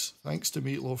thanks to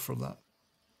Meat Loaf for that.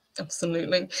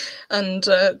 Absolutely. And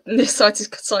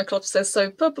Nearsighted Cyclops says,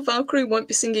 so Purple Valkyrie won't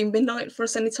be singing Midnight for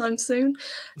us anytime soon?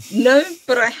 No,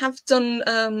 but I have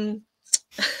done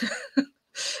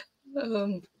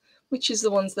which is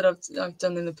the ones that I've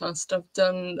done in the past. I've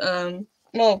done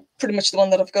pretty much the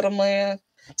one that I've got on my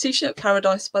t-shirt,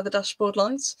 Paradise by the Dashboard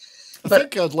Lights. I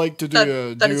think I'd like to do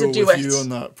a duo with you on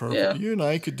that, Purple. Yeah. You and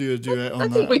I could do a duet on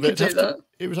that. I think we could do that.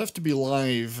 It would have to be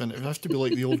live, and it would have to be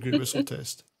like the old Grey Whistle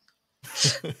Test.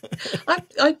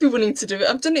 I'd be willing to do it.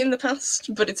 I've done it in the past,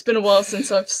 but it's been a while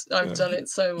since I've done it.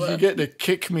 So you get to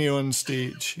kick me on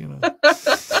stage,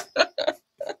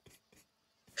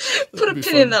 Put a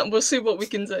pin in that, and we'll see what we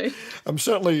can do. I'm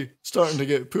certainly starting to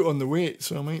get put on the weight,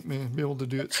 so I might be able to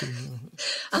do it soon.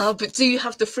 But do you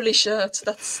have the frilly shirt?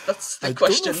 That's the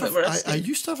question that we're asking. I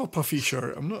used to have a puffy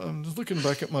shirt. I'm just looking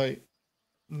back at my.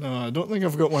 No, I don't think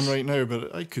I've got one right now,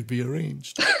 but I could be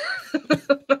arranged.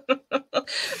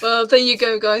 Well, there you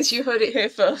go, guys. You heard it here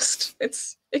first.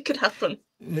 It could happen.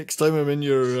 Next time I'm in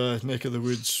your neck of the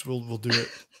woods, we'll do it.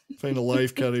 Find a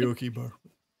live karaoke bar.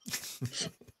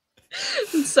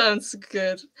 Sounds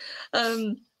good.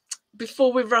 But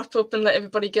before we wrap up and let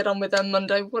everybody get on with their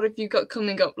Monday, what have you got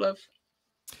coming up, love?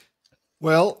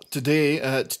 Well, today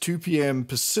at 2 p.m.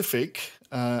 Pacific,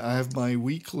 I have my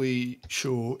weekly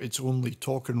show. It's only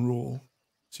talk and roll.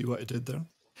 See what I did there?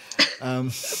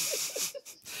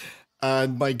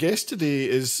 And my guest today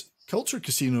is Culture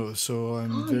Casino, so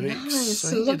I'm very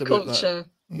excited about Culture.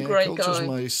 That. Yeah, Great Culture's guy.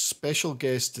 my special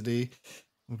guest today.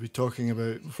 We'll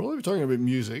probably be talking about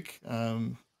music,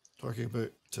 talking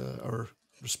about our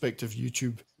respective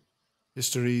YouTube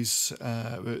histories,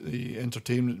 about the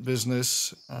entertainment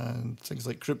business and things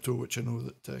like crypto, which I know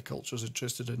that Culture's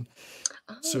interested in.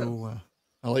 Oh. So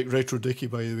I like Retro Dickie,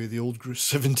 by the way, the old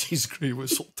 70s grey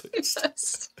whistle text.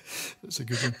 Yes. That's a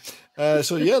good one.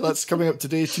 So yeah, that's coming up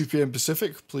today, 2 p.m.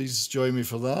 Pacific. Please join me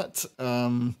for that.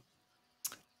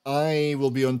 I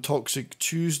will be on Toxic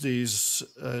Tuesdays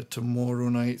tomorrow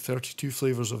night, 32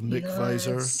 Flavors of Nick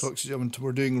Visor.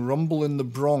 We're doing Rumble in the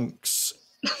Bronx,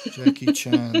 Jackie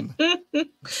Chan.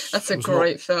 That's a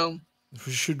great film. It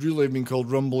should really have been called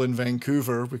Rumble in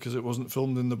Vancouver because it wasn't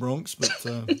filmed in the Bronx, but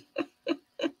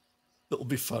it'll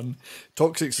be fun.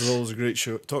 Toxics is always a great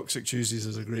show. Toxic Tuesdays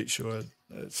is a great show.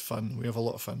 It's fun. We have a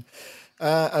lot of fun.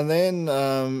 And then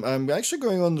I'm actually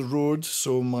going on the road,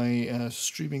 so my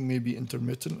streaming may be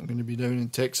intermittent. I'm going to be down in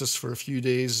Texas for a few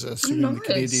days, assuming the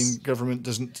Canadian government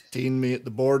doesn't detain me at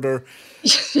the border.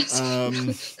 Got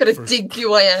to dig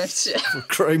your way out. For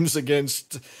crimes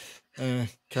against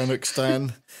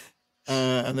Kazakhstan.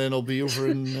 And then I'll be over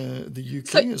in the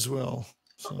UK as well.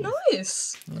 So,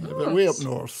 nice. But way up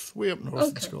north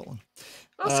in Scotland.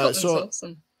 Scotland's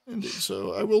awesome. Indeed.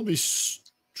 So I will be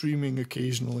streaming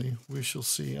occasionally. We shall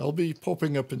see. I'll be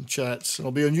popping up in chats.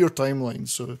 I'll be on your timeline,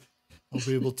 so I'll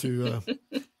be able to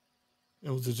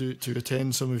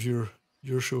attend some of your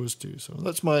shows too. So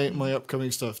that's my upcoming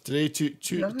stuff today.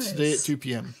 Today at 2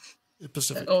 p.m.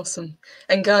 Pacific. Awesome.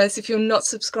 And guys, if you're not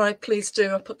subscribed, please do.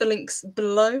 I'll put the links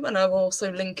below, and I will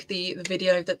also link the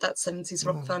video that 70s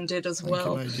Rock fan did as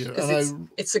well. Because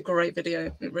it's a great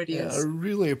video. It really is. I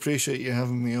really appreciate you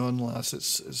having me on, lass.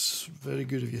 It's very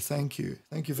good of you. Thank you.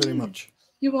 Thank you very much.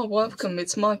 You are welcome.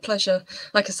 It's my pleasure.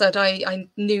 Like I said, I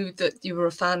knew that you were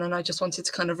a fan, and I just wanted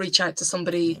to kind of reach out to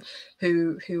somebody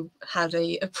who had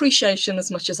a appreciation as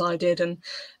much as I did. And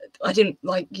I didn't,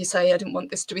 like you say, I didn't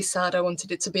want this to be sad. I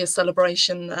wanted it to be a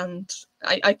celebration, and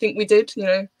I think we did. You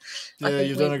know, yeah,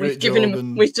 you've done a great job.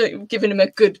 We've given him a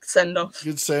good send off.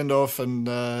 Good send off, and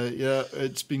yeah,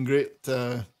 it's been great.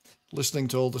 Listening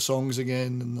to all the songs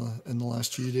again in the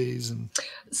last few days, and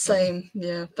same,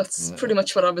 yeah, that's pretty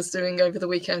much what I was doing over the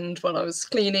weekend while I was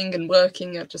cleaning and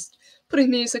working. I just putting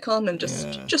music on and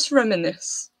just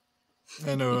reminisce.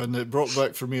 I know, and it brought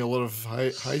back for me a lot of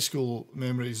high school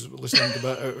memories listening to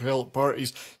Bat Out of Hell at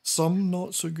parties. Some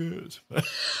not so good.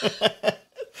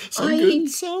 Some good,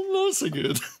 some not so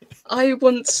good. I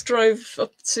once drove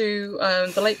up to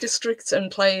the Lake District and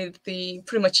played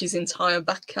pretty much his entire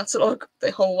back catalogue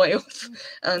the whole way up,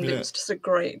 and it was just a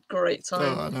great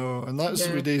time. Oh, I know, and that's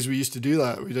the days we used to do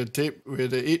that. We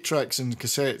had 8 tracks and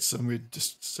cassettes, and we'd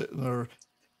just sit in our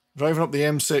driving up the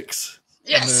M6.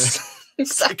 Yes.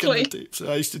 Exactly. So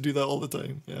I used to do that all the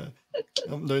time. Yeah,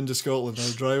 up and down to Scotland,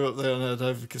 I'd drive up there and I'd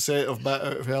have a cassette of Bat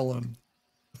Out of Hell on.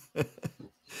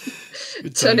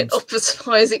 Turn it up as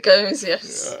high as it goes.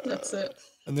 Yes, that's it.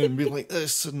 And then be like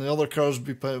this, and the other cars would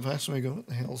be passing me, going, "What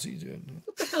the hell's he doing?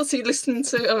 What the hell's he listening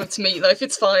to?" Oh, it's Meat Loaf.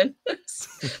 It's fine,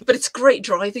 but it's great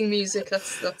driving music.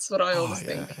 That's what I always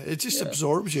think. It just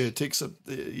absorbs you. It takes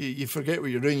you forget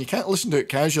what you're doing. You can't listen to it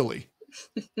casually.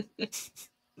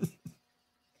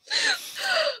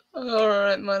 All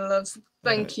right, my loves.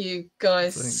 Thank you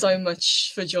guys so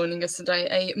much for joining us today.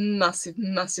 A massive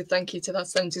thank you to that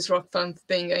 70s Rock fan for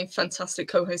being a fantastic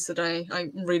co-host today. I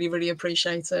really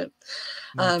appreciate it.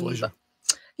 My pleasure.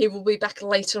 He will be back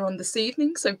later on this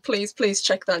evening, so please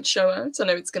check that show out. I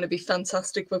know it's going to be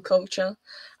fantastic with Culture.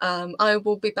 I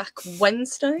will be back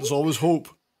Wednesday. There's always hope.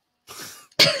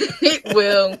 It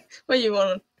will. Where you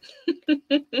on?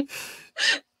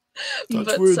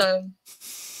 Touch wood.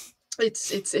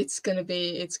 It's gonna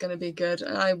be good.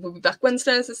 I will be back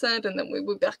Wednesday, as I said, and then we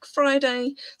will be back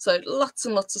Friday. So lots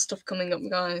and lots of stuff coming up,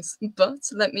 guys. But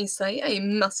let me say a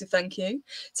massive thank you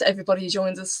to everybody who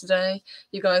joined us today.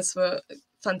 You guys were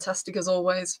fantastic as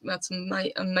always. We had some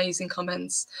amazing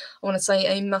comments. I want to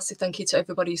say a massive thank you to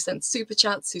everybody who sent super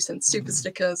chats, who sent super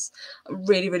stickers. I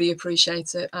really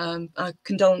appreciate it. Our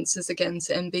condolences again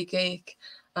to MB Geek.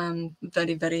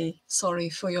 Very sorry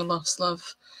for your loss,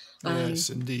 love. Yes,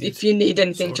 indeed. If you need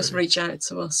anything, just reach out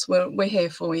to us. We're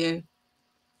here for you.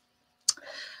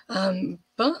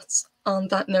 But on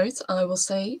that note, I will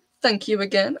say Thank you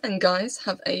again, and guys,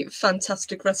 have a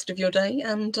fantastic rest of your day,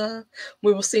 and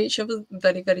we will see each other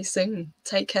very, very soon.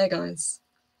 Take care, guys.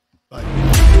 Bye.